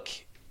look,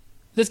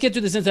 let's get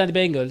to the Cincinnati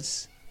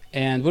Bengals.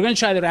 And we're going to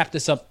try to wrap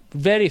this up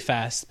very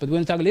fast. But we're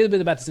going to talk a little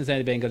bit about the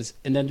Cincinnati Bengals.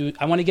 And then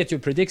I want to get your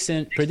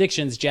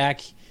predictions,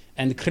 Jack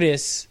and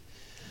Chris.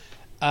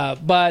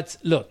 But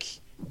look,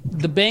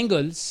 the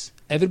Bengals,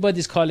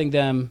 everybody's calling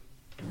them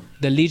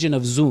the Legion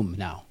of Zoom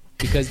now.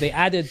 Because they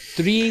added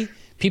 3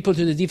 people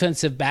to the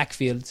defensive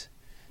backfield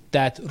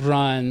that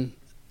run.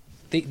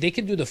 They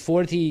can do the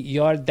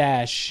 40-yard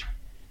dash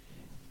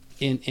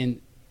in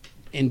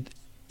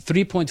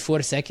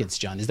 3.4 seconds,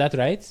 John. Is that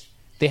right?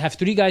 They have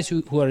 3 guys who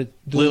are doing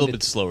a little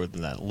bit slower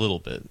than that, a little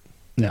bit.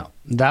 No,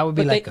 that would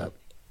be a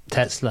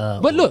Tesla.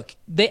 But look,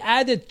 they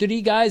added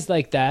 3 guys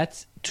like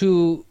that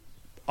to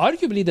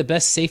arguably the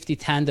best safety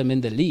tandem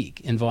in the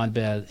league in Von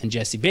Bell and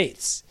Jesse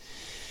Bates.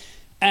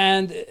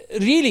 And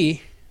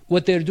really,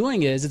 what they're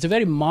doing is it's a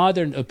very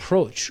modern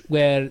approach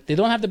where they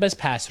don't have the best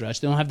pass rush,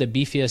 they don't have the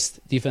beefiest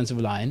defensive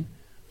line,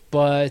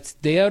 but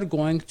they are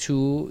going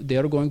to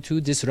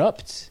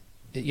disrupt,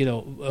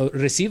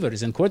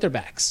 receivers and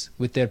quarterbacks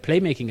with their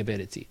playmaking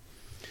ability.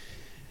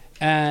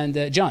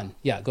 And John,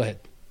 go ahead.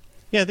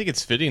 Yeah, I think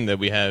it's fitting that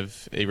we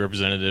have a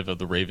representative of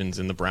the Ravens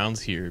and the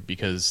Browns here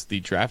because the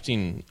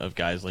drafting of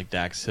guys like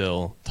Dax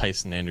Hill,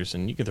 Tyson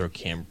Anderson, you can throw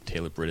Cam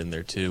Taylor-Britt in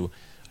there too,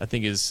 I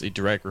think is a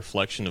direct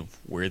reflection of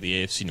where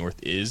the AFC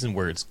North is and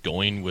where it's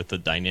going with the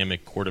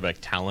dynamic quarterback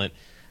talent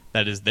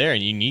that is there.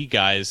 And you need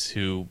guys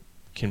who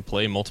can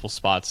play multiple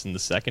spots in the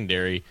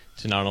secondary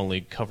to not only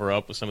cover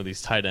up with some of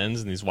these tight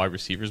ends and these wide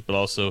receivers, but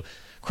also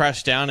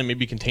crash down and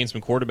maybe contain some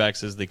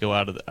quarterbacks as they go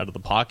out of the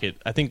pocket.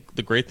 I think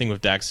the great thing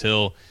with Dax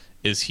Hill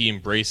is he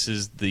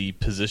embraces the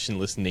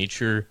positionless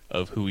nature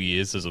of who he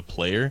is as a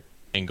player,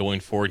 and going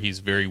forward, he's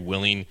very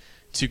willing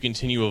to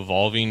continue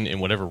evolving in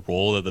whatever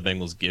role that the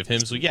Bengals give him.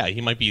 So yeah,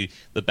 he might be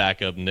the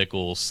backup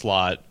nickel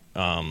slot,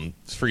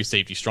 free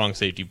safety, strong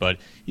safety, but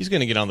he's going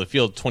to get on the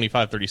field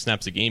 25, 30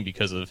 snaps a game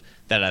because of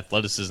that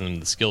athleticism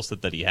and the skill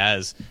set that he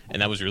has,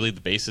 and that was really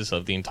the basis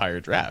of the entire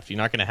draft. You're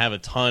not going to have a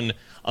ton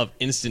of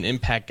instant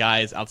impact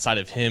guys outside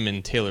of him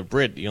and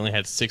Taylor-Britt. You only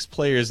had 6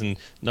 players, and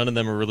none of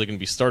them are really going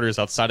to be starters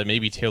outside of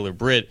maybe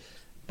Taylor-Britt,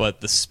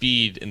 but the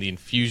speed and the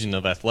infusion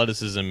of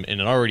athleticism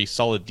in an already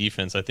solid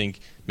defense, I think,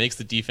 makes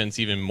the defense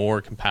even more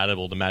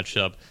compatible to match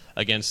up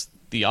against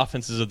the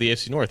offenses of the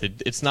AFC North.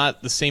 It's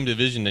not the same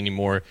division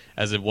anymore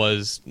as it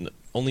was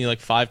only like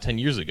 5-10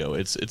 years ago.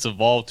 It's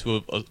evolved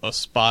to a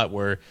spot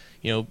where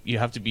you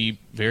have to be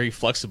very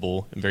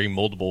flexible and very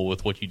moldable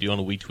with what you do on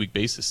a week-to-week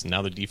basis. And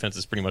now the defense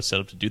is pretty much set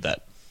up to do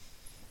that.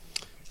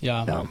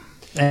 Yeah.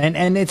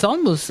 And it's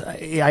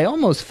I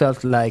almost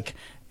felt like,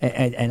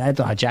 and I don't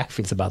know how Jack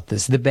feels about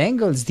this, the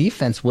Bengals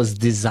defense was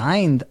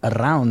designed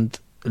around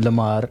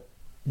Lamar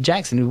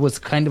Jackson. It was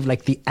kind of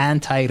like the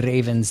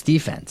anti-Ravens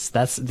defense.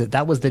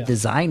 That was the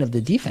design of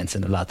the defense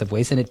in a lot of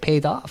ways, and it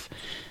paid off.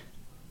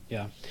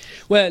 Yeah.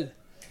 Well,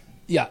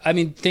 yeah, I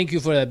mean, thank you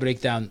for that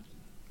breakdown,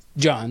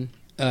 John.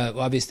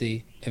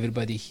 Obviously,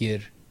 everybody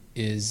here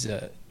is,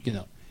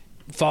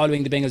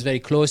 following the Bengals very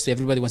closely.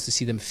 Everybody wants to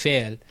see them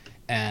fail.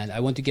 And I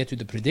want to get to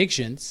the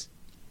predictions.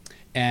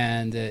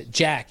 And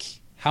Jack,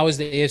 how is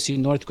the AFC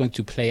North going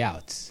to play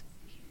out?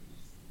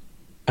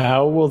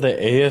 How will the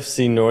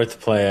AFC North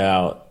play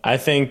out? I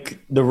think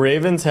the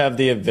Ravens have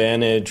the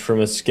advantage from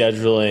a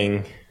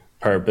scheduling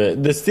purpose.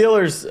 The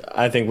Steelers,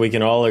 I think we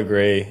can all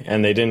agree,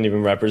 and they didn't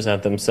even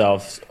represent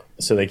themselves,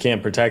 so they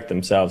can't protect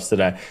themselves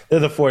today. They're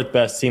the fourth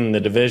best team in the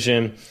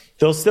division.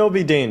 They'll still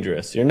be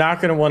dangerous. You're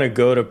not going to want to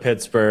go to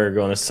Pittsburgh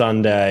on a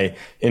Sunday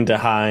into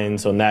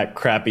Heinz on that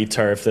crappy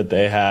turf that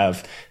they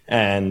have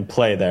and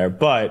play there.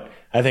 But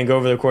I think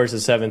over the course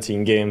of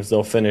 17 games,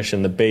 they'll finish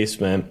in the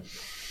basement.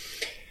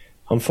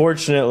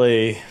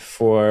 Unfortunately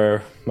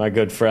for my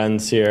good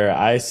friends here,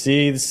 I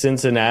see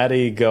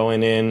Cincinnati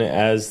going in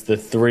as the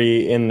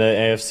 3 in the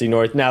AFC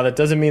North. Now, that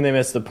doesn't mean they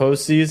missed the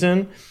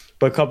postseason,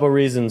 but a couple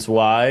reasons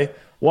why.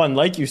 One,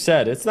 like you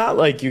said, it's not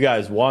like you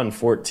guys won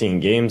 14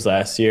 games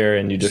last year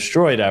and you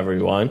destroyed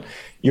everyone.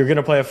 You're going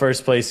to play a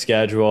first-place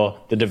schedule.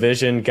 The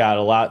division got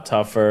a lot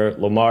tougher.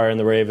 Lamar and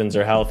the Ravens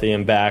are healthy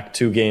and back,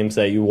 2 games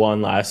that you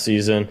won last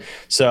season.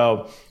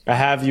 So I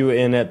have you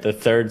in at the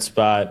 3rd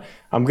spot.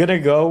 I'm going to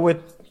go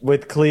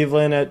with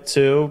Cleveland at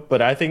 2,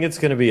 but I think it's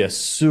going to be a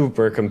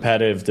super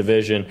competitive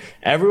division.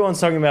 Everyone's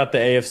talking about the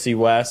AFC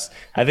West.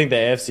 I think the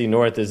AFC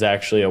North is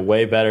actually a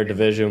way better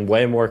division,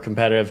 way more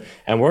competitive,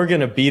 and we're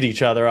going to beat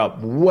each other up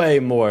way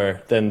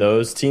more than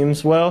those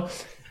teams will.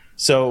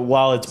 So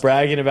while it's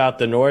bragging about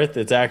the North,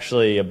 it's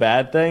actually a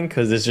bad thing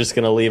because it's just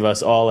going to leave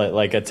us all at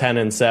like a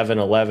 10-7,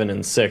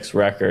 11-6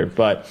 record.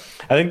 But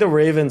I think the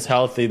Ravens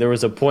healthy. There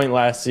was a point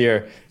last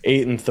year,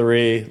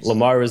 8-3.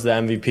 Lamar was the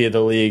MVP of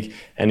the league,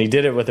 and he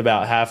did it with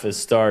about half his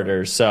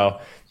starters.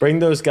 So bring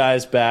those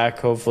guys back.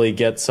 Hopefully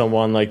get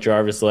someone like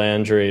Jarvis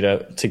Landry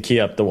to key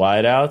up the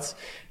wideouts.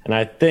 And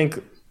I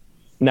think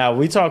now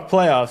we talk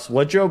playoffs.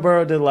 What Joe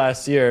Burrow did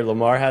last year,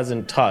 Lamar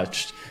hasn't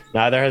touched.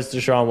 Neither has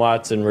Deshaun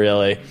Watson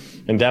really.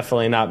 And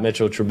definitely not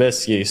Mitchell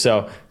Trubisky.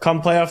 So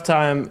come playoff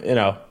time,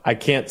 I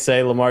can't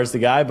say Lamar's the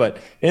guy, but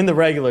in the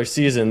regular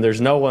season, there's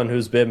no one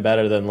who's been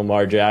better than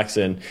Lamar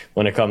Jackson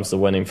when it comes to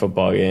winning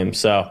football games.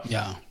 So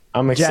yeah,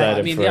 I'm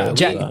excited for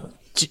that.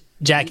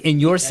 Jack, in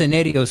your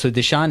scenario, so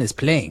Deshaun is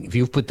playing. If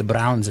you put the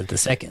Browns at the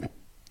 2nd.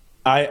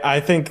 I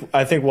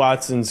think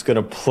Watson's going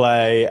to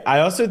play.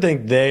 I also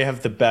think they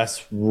have the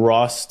best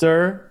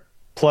roster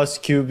plus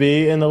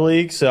QB in the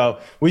league. So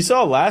we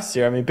saw last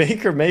year,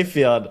 Baker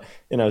Mayfield,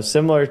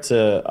 similar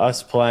to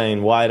us playing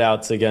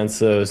wideouts against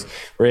those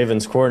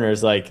Ravens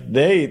corners,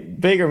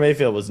 Baker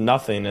Mayfield was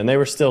nothing and they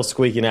were still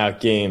squeaking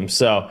out games.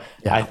 So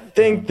yeah. I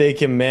think they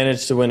can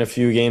manage to win a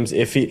few games.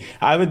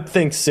 I would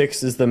think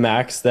 6 is the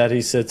max that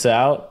he sits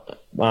out,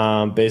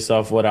 based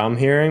off what I'm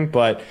hearing.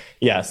 But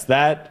yes,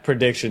 that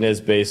prediction is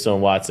based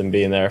on Watson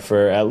being there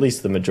for at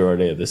least the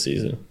majority of the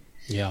season.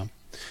 Yeah.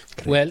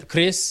 Well,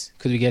 Chris,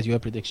 could we get your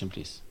prediction,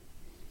 please,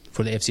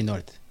 for the AFC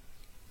North?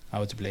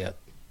 How to play out?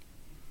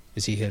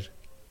 Is he here?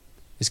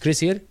 Is Chris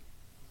here?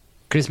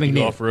 Chris McNeil.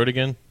 You off road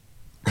again?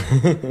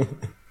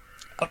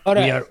 All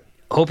right. We are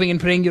hoping and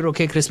praying you're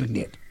okay, Chris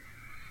McNeil.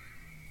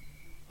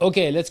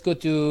 Okay, let's go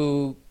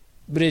to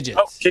Bridget.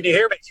 Oh, can you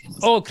hear me?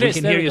 Oh, Chris,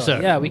 we can hear you,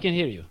 sir. Yeah, we can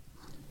hear you.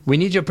 We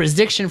need your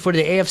prediction for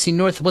the AFC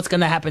North. What's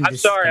going to happen? I'm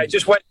sorry, I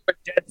just went to a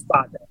dead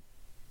spot there.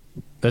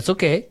 That's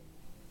okay.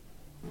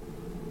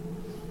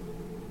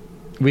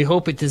 We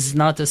hope it is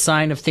not a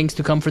sign of things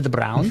to come for the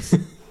Browns.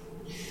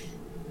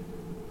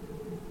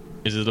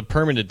 Is it a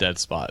permanent dead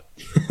spot?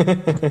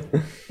 Okay.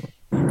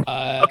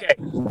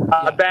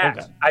 Back.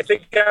 Okay. I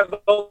think I've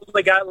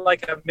only got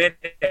like a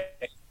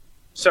minute.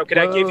 So can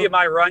I give you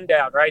my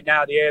rundown right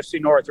now, the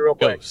AFC North, real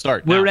quick? Go,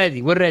 start. We're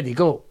ready. We're ready.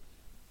 Go.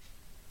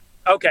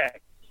 Okay.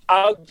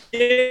 I'll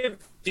give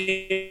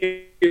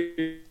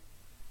you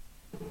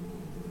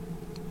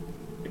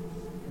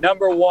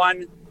number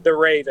 1, the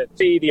Ravens.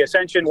 See the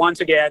ascension once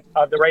again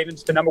of the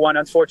Ravens to number 1,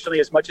 unfortunately,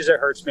 as much as it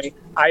hurts me.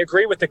 I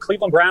agree with the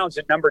Cleveland Browns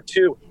at number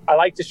 2. I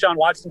like Deshaun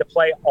Watson to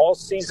play all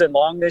season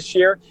long this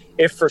year.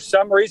 If for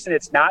some reason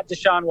it's not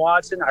Deshaun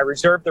Watson, I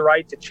reserve the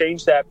right to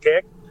change that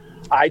pick.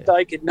 I'd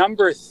like at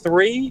number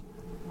 3,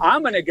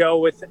 I'm going to go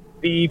with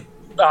the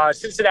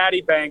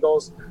Cincinnati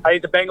Bengals. I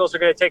think the Bengals are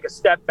going to take a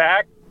step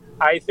back.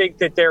 I think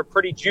that they're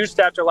pretty juiced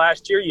after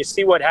last year. You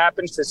see what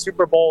happens to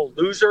Super Bowl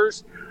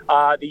losers.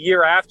 The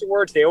year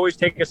afterwards, they always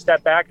take a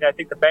step back, and I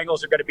think the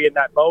Bengals are going to be in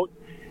that boat.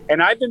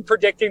 And I've been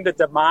predicting the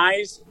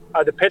demise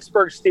of the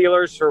Pittsburgh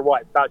Steelers for,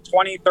 about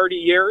 20, 30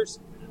 years.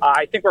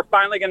 I think we're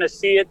finally going to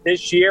see it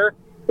this year.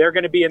 They're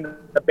going to be in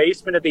the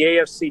basement of the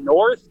AFC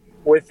North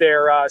with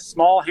their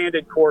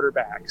small-handed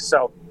quarterback.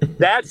 So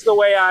that's the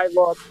way I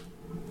look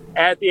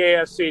at the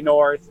AFC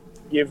North.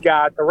 You've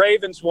got the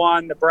Ravens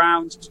 1, the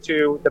Browns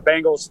 2, the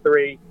Bengals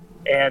 3,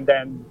 and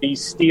then the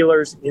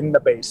Steelers in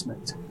the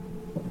basement.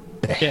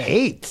 The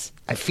hate.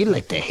 I feel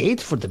like the hate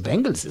for the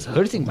Bengals is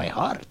hurting my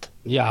heart.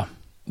 Yeah.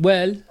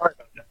 Well,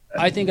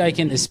 I think I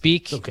can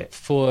speak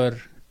for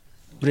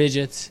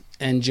Bridget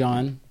and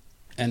John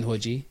and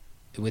Hoji,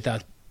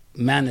 without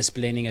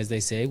mansplaining, as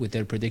they say, with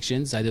their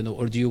predictions? I don't know.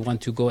 Or do you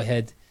want to go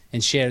ahead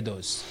and share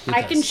those with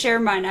I us? can share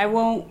mine. I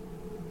won't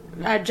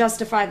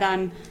justify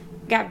them.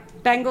 Got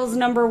Bengals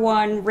number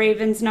 1,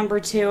 Ravens number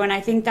 2, and I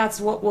think that's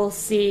what we'll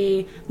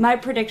see. My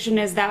prediction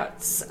is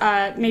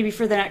that maybe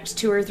for the next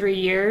 2 or 3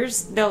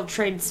 years, they'll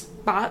trade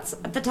spots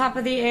at the top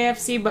of the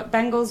AFC, but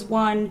Bengals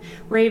 1,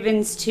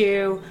 Ravens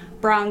 2,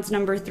 Browns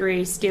number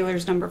 3,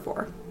 Steelers number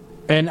 4.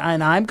 And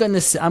I'm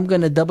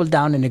gonna double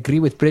down and agree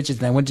with Bridget,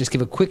 and I want to just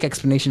give a quick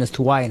explanation as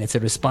to why, and it's a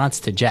response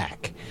to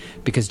Jack,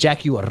 because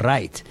Jack, you are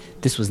right.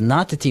 This was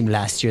not the team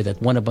last year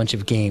that won a bunch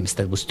of games,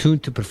 that was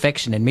tuned to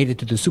perfection and made it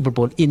to the Super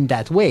Bowl in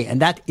that way, and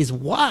that is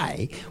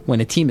why when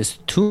a team is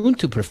tuned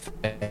to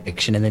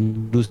perfection and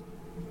then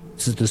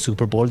loses the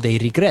Super Bowl, they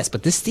regress.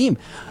 But this team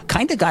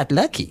kind of got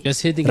lucky,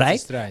 Just hitting right?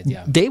 its stride,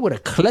 yeah. They were a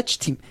clutch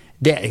team.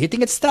 They're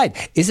hitting its stride.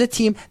 Is a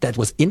team that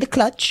was in the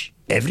clutch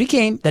every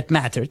game that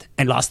mattered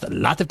and lost a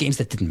lot of games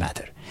that didn't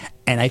matter.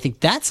 And I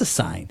think that's a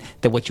sign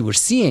that what you were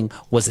seeing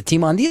was a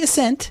team on the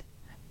ascent,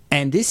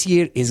 and this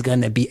year is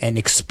going to be an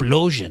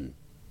explosion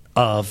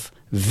of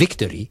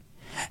victory.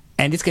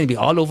 And it's going to be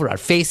all over our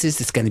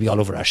faces. It's going to be all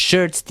over our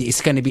shirts.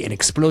 It's going to be an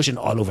explosion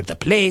all over the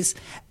place.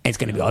 It's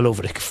going to be all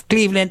over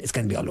Cleveland. It's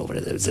going to be all over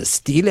the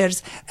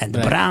Steelers and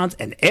the Browns,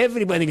 and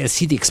everybody going to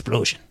see the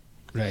explosion.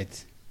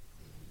 Right.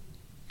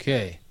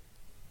 Okay.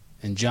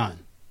 And John?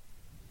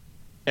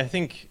 I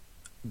think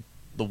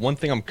the one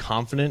thing I'm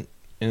confident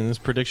in this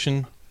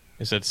prediction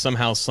is that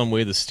somehow, some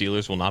way, the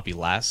Steelers will not be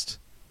last,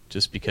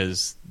 just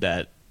because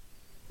that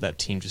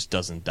team just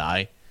doesn't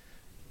die.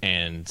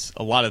 And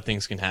a lot of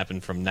things can happen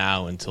from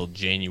now until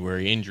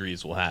January.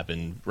 Injuries will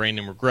happen,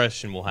 random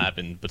regression will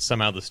happen, but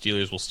somehow the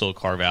Steelers will still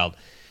carve out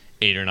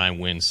 8 or 9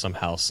 wins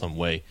somehow, some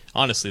way.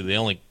 Honestly,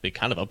 they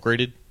kind of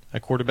upgraded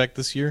at quarterback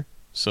this year,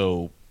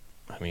 so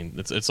I mean,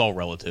 it's all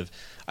relative.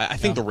 I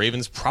think the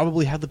Ravens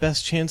probably have the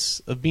best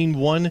chance of being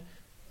 1,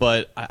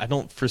 but I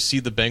don't foresee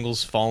the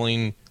Bengals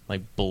falling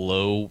like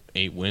below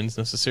 8 wins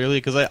necessarily,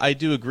 because I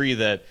do agree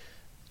that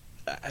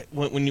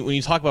when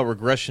you talk about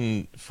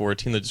regression for a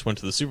team that just went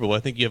to the Super Bowl, I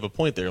think you have a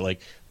point there.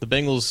 Like, the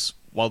Bengals,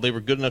 while they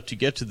were good enough to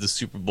get to the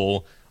Super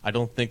Bowl, I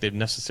don't think they've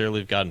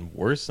necessarily gotten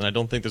worse, and I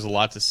don't think there's a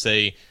lot to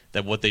say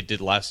that what they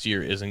did last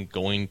year isn't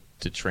going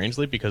to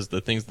translate, because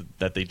the things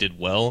that they did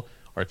well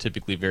are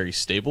typically very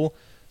stable.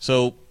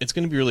 So it's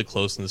going to be really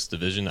close in this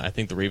division. I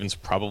think the Ravens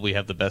probably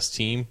have the best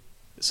team,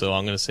 so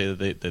I'm going to say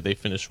that they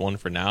finish 1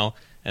 for now,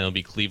 and it'll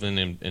be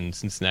Cleveland and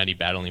Cincinnati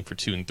battling for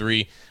 2 and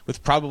 3,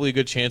 with probably a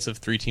good chance of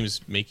 3 teams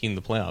making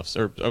the playoffs.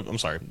 Or I'm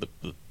sorry,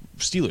 the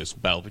Steelers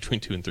will battle between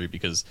 2 and 3,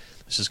 because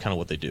that's just kind of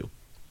what they do.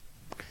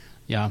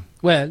 Yeah.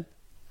 Well,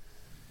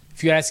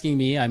 if you're asking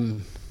me,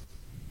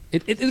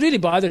 it really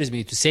bothers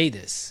me to say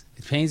this.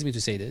 It pains me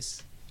to say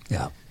this.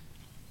 Yeah.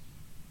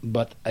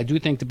 But I do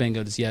think the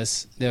Bengals,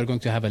 yes, they are going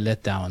to have a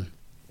letdown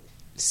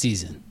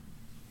season.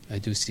 I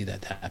do see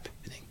that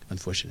happening,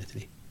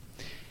 unfortunately.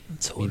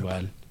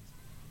 Meanwhile,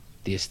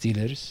 the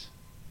Steelers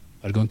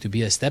are going to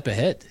be a step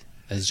ahead,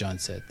 as John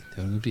said.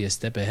 They're going to be a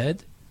step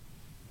ahead.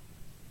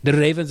 The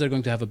Ravens are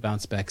going to have a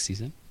bounce-back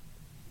season.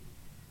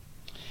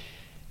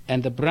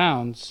 And the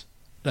Browns,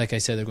 like I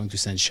said, are going to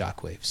send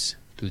shockwaves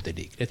to the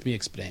league. Let me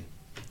explain.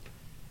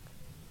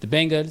 The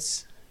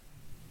Bengals,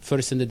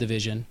 first in the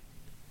division,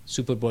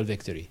 Super Bowl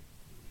victory.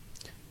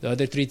 The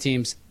other 3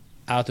 teams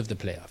out of the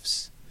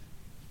playoffs.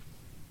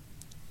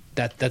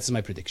 That's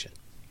my prediction.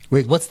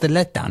 Wait, what's the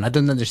letdown? I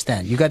don't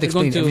understand. You got to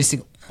explain every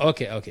single...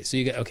 Okay.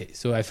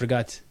 So I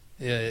forgot.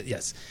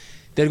 Yes.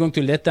 They're going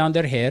to let down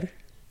their hair,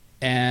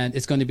 and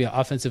it's going to be an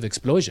offensive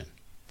explosion.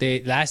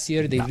 Last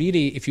year,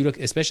 really, if you look,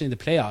 especially in the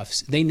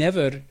playoffs, they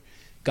never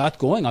got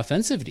going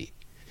offensively.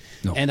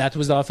 No. And that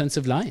was the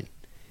offensive line.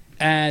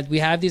 And we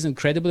have these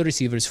incredible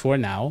receivers for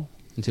now,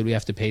 until we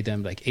have to pay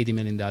them like $80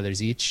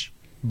 million each.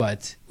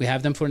 But we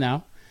have them for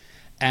now.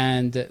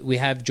 And we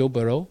have Joe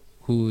Burrow,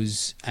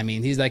 he's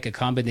like a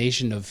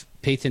combination of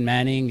Peyton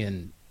Manning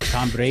and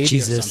Tom Brady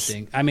or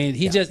something. I mean,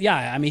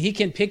 he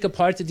can pick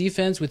apart the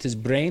defense with his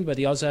brain, but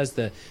he also has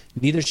the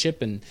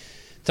leadership and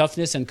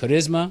toughness and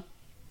charisma.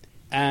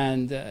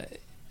 And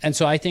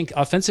so I think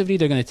offensively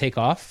they're going to take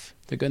off.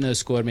 They're going to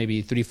score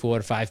maybe 3,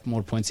 4, 5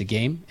 more points a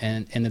game.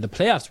 And in the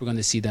playoffs, we're going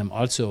to see them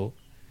also.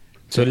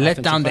 So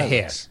let down the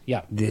hair.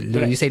 Yeah.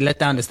 You say let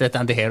down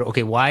the hair.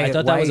 Okay, why? I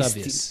thought that was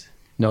obvious.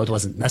 No, it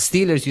wasn't. Now,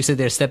 Steelers, you said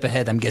they're a step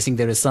ahead. I'm guessing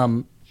there is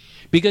some...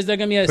 Because they're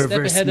going to be a step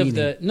ahead meaning.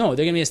 they're going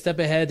to be a step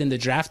ahead in the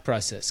draft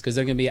process, because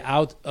they're going to be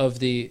out of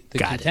the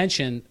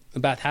contention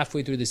about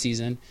halfway through the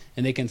season,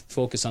 and they can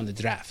focus on the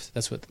draft.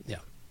 That's what, yeah.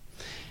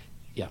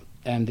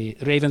 And the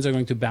Ravens are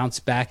going to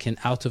bounce back and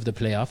out of the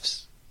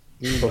playoffs.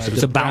 So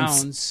it's a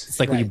bounce. It's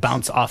like when you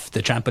bounce off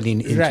the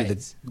trampoline into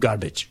the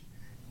garbage.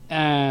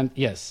 And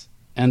yes,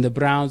 and the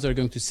Browns are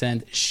going to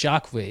send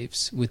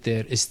shockwaves with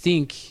their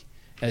stink.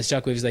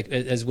 Shockwaves, like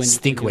as when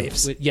stink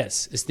waves.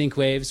 Yes, stink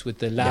waves with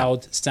the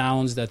loud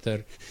sounds that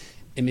they're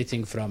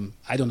emitting from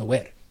I don't know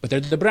where, but they're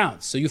the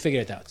Browns. So you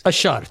figure it out. A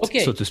shard,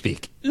 so to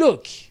speak.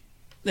 Look,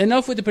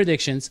 enough with the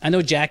predictions. I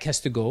know Jack has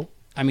to go,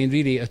 I mean,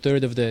 really, a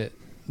third of the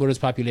world's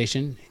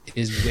population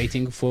is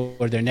waiting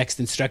for their next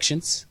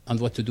instructions on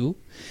what to do.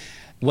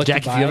 What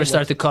Jack, to buy, if you ever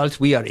start a cult,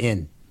 we are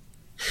in.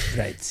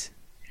 Right.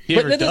 He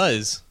But ever let us-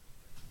 does.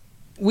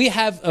 We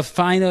have a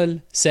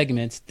final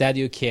segment,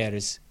 Daddy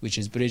Cares, which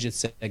is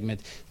Bridget's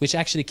segment, which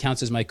actually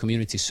counts as my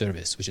community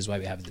service, which is why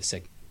we have this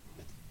segment.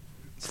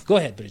 Go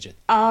ahead, Bridget.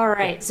 All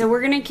right, so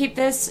we're going to keep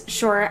this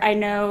short. I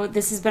know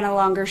this has been a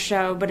longer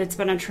show, but it's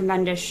been a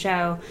tremendous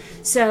show.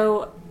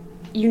 So,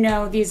 you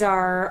know, these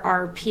are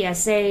our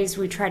PSAs.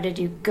 We try to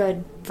do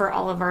good for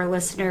all of our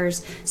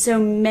listeners. So,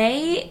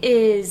 May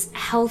is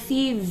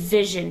Healthy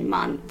Vision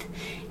Month.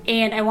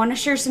 And I want to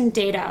share some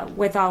data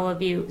with all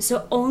of you.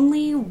 So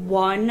only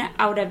 1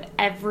 out of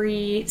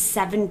every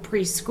 7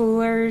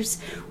 preschoolers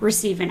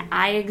receive an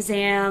eye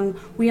exam.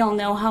 We all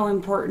know how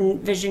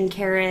important vision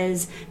care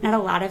is. Not a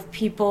lot of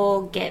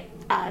people get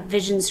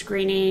vision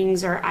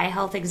screenings or eye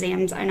health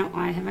exams. I know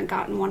I haven't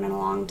gotten one in a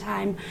long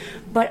time.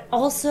 But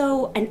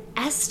also an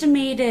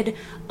estimated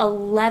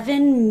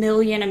 11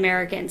 million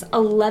Americans,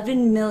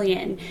 11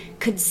 million,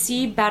 could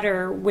see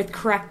better with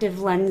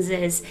corrective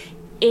lenses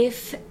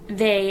if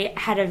they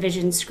had a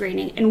vision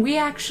screening. And we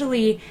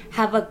actually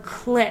have a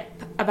clip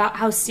about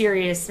how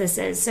serious this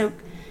is. So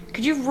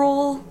could you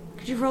roll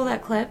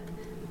that clip?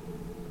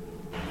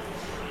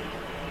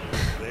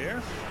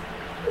 There.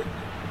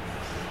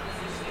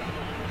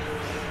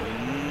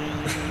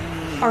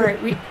 All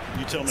right, You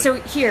tell me. so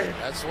here,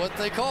 That's what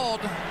they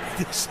called.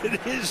 Yes, it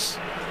is.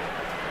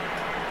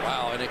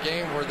 Wow, in a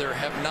game where there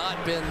have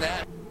not been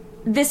that.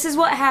 this is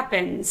what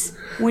happens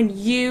when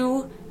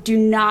you do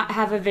not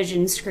have a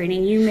vision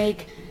screening. You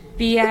make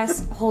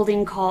BS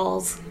holding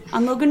calls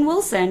on Logan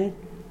Wilson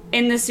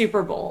in the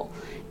Super Bowl.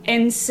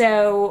 And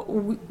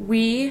so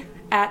we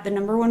at the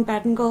 #1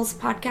 Bengals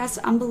podcast,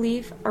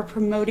 Unbelief, are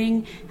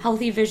promoting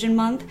Healthy Vision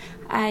Month.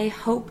 I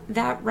hope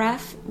that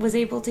ref was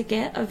able to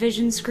get a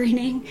vision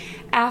screening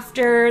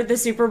after the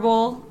Super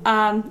Bowl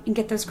and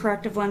get those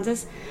corrective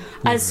lenses.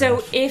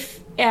 So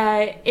if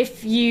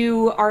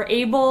you are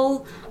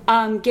able,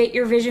 get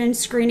your vision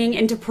screening,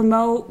 and to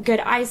promote good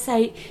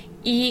eyesight,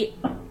 eat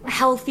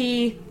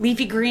healthy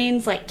leafy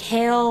greens like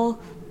kale,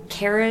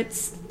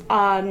 carrots.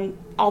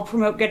 I'll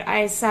promote good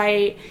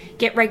eyesight,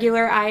 get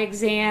regular eye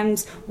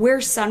exams,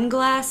 wear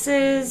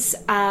sunglasses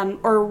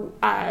or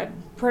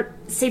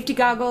safety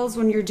goggles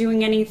when you're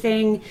doing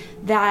anything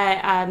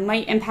that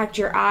might impact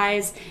your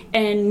eyes.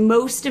 And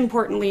most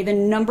importantly, the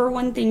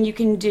 #1 thing you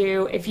can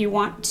do if you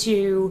want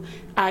to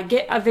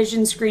get a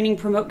vision screening,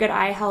 promote good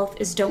eye health,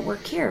 is don't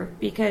work here,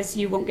 because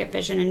you won't get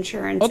vision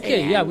insurance.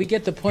 Okay, yeah, we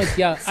get the point.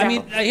 Yeah, I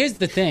mean, here's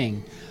the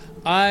thing.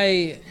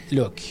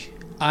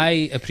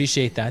 I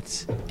appreciate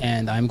that,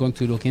 and I'm going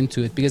to look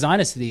into it, because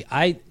honestly,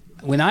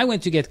 when I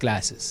went to get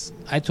glasses,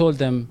 I told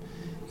them,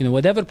 you know,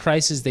 whatever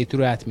prices they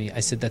threw at me, I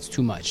said, that's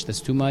too much,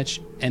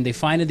 and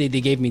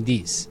they gave me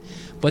these.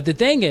 But the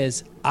thing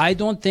is, I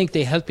don't think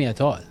they helped me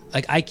at all.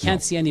 Like, I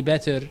can't see any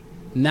better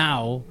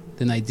now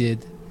than I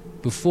did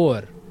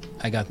before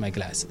I got my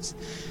glasses.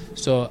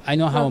 So I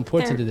know how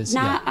important it is.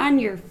 Not on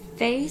your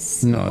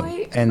face. No,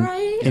 quite and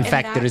right? in And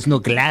fact, that- there is no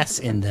glass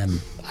in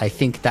them. I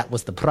think that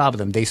was the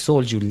problem. They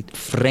sold you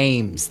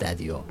frames,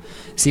 Daddy-O.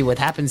 See, what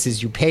happens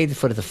is you paid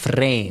for the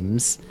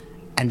frames,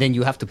 and then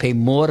you have to pay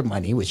more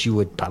money, which you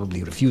would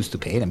probably refuse to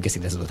pay. And I'm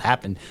guessing this is what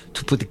happened,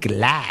 to put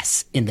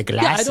glass in the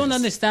glasses. Yeah, I don't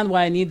understand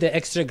why I need the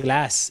extra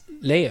glass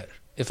layer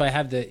if I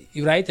have the,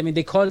 right? I mean,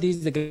 they call these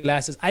the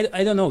glasses. I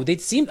don't know.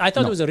 I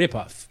thought it was a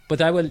ripoff,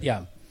 but I will,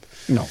 yeah.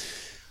 No.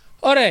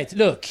 All right,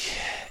 look,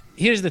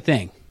 here's the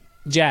thing,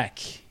 Jack.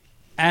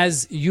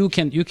 As you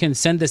can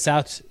send this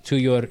out to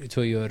your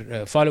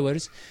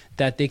followers,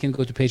 that they can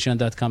go to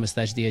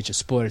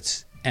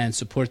patreon.com/dhsports and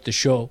support the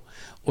show,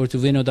 or to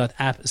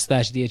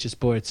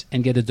vino.app/dhsports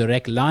and get a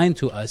direct line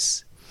to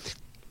us.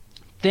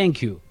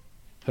 Thank you,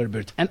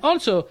 Herbert. And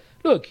also,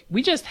 look,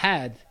 we just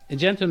had a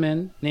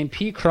gentleman named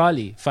P.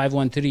 Crawley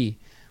 513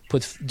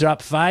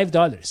 drop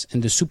 $5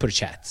 in the super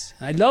chats.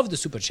 I love the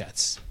super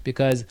chats,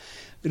 because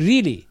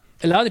really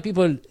a lot of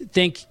people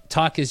think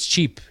talk is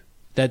cheap,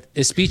 that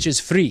a speech is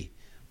free.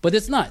 But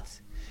it's not.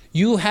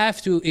 You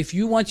have to, if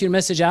you want your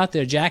message out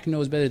there, Jack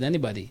knows better than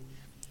anybody,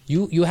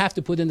 you have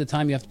to put in the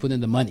time, you have to put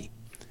in the money.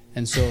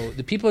 And so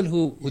the people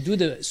who do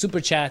the super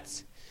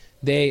chats,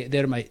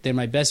 they're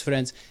my best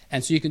friends.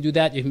 And so you can do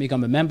that. You can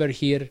become a member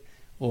here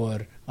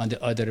or on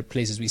the other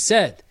places we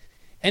said.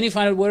 Any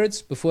final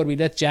words before we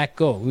let Jack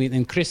go?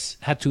 And Chris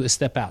had to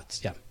step out.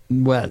 Yeah.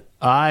 Well,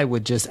 I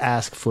would just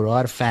ask for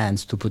our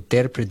fans to put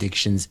their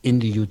predictions in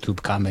the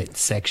YouTube comment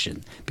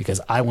section, because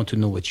I want to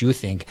know what you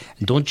think.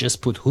 And don't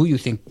just put who you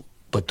think,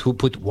 but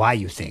put why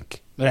you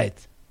think. Right.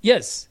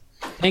 Yes.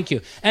 Thank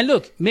you. And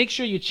look, make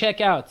sure you check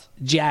out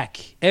Jack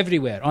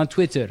everywhere, on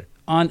Twitter,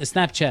 on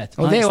Snapchat.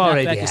 Oh, on they Snapback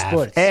already have.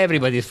 Sports.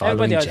 Everybody's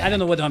following Everybody, Jack. I don't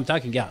know what I'm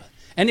talking about.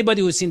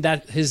 Anybody who's seen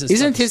that,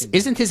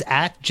 Isn't his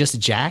at just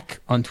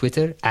Jack on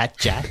Twitter? At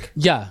Jack?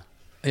 Yeah.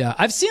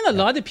 I've seen a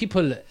lot of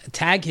people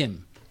tag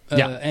him.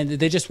 And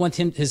they just want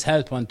his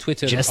help on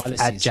Twitter Just policies.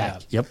 at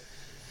Jack. Yeah. Yep.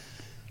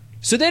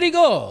 So there you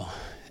go.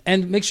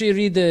 And make sure you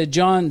read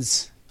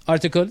John's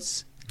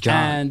articles.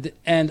 John.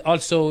 And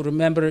also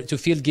remember to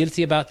feel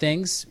guilty about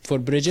things for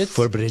Bridget.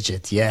 For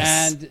Bridget, yes.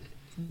 And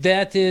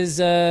that is...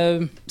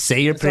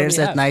 say your prayers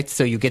at night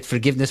so you get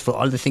forgiveness for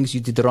all the things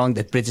you did wrong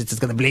that Bridget is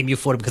going to blame you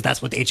for, because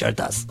that's what HR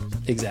does.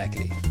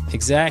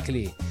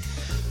 Exactly.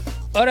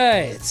 All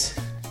right.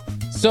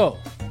 So,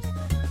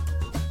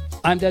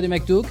 I'm Daddy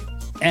McDoug,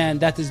 and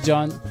that is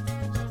John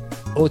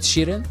Oates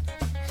Sheeran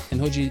and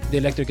Hoji the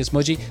Electricus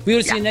Moji. We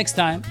will see you next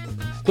time.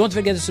 Don't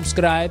forget to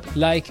subscribe,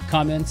 like,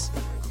 comment,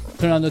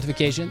 turn on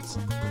notifications,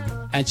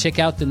 and check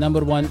out the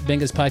 #1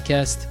 Bengals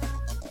podcast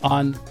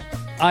on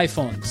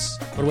iPhones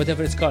or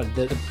whatever it's called,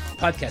 the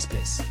podcast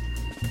place.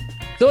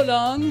 So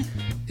long,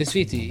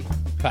 sweetie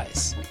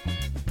pies.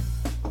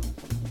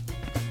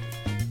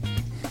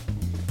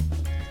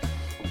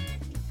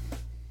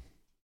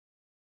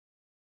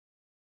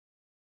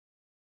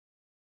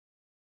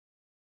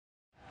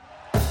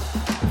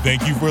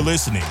 Thank you for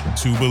listening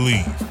to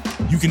Believe.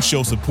 You can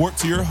show support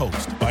to your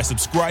host by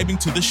subscribing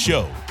to the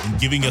show and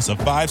giving us a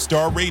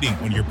 5-star rating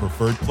on your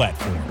preferred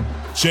platform.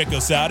 Check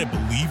us out at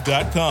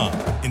Believe.com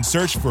and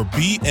search for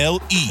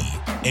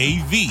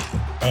BLEAV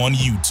on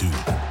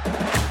YouTube.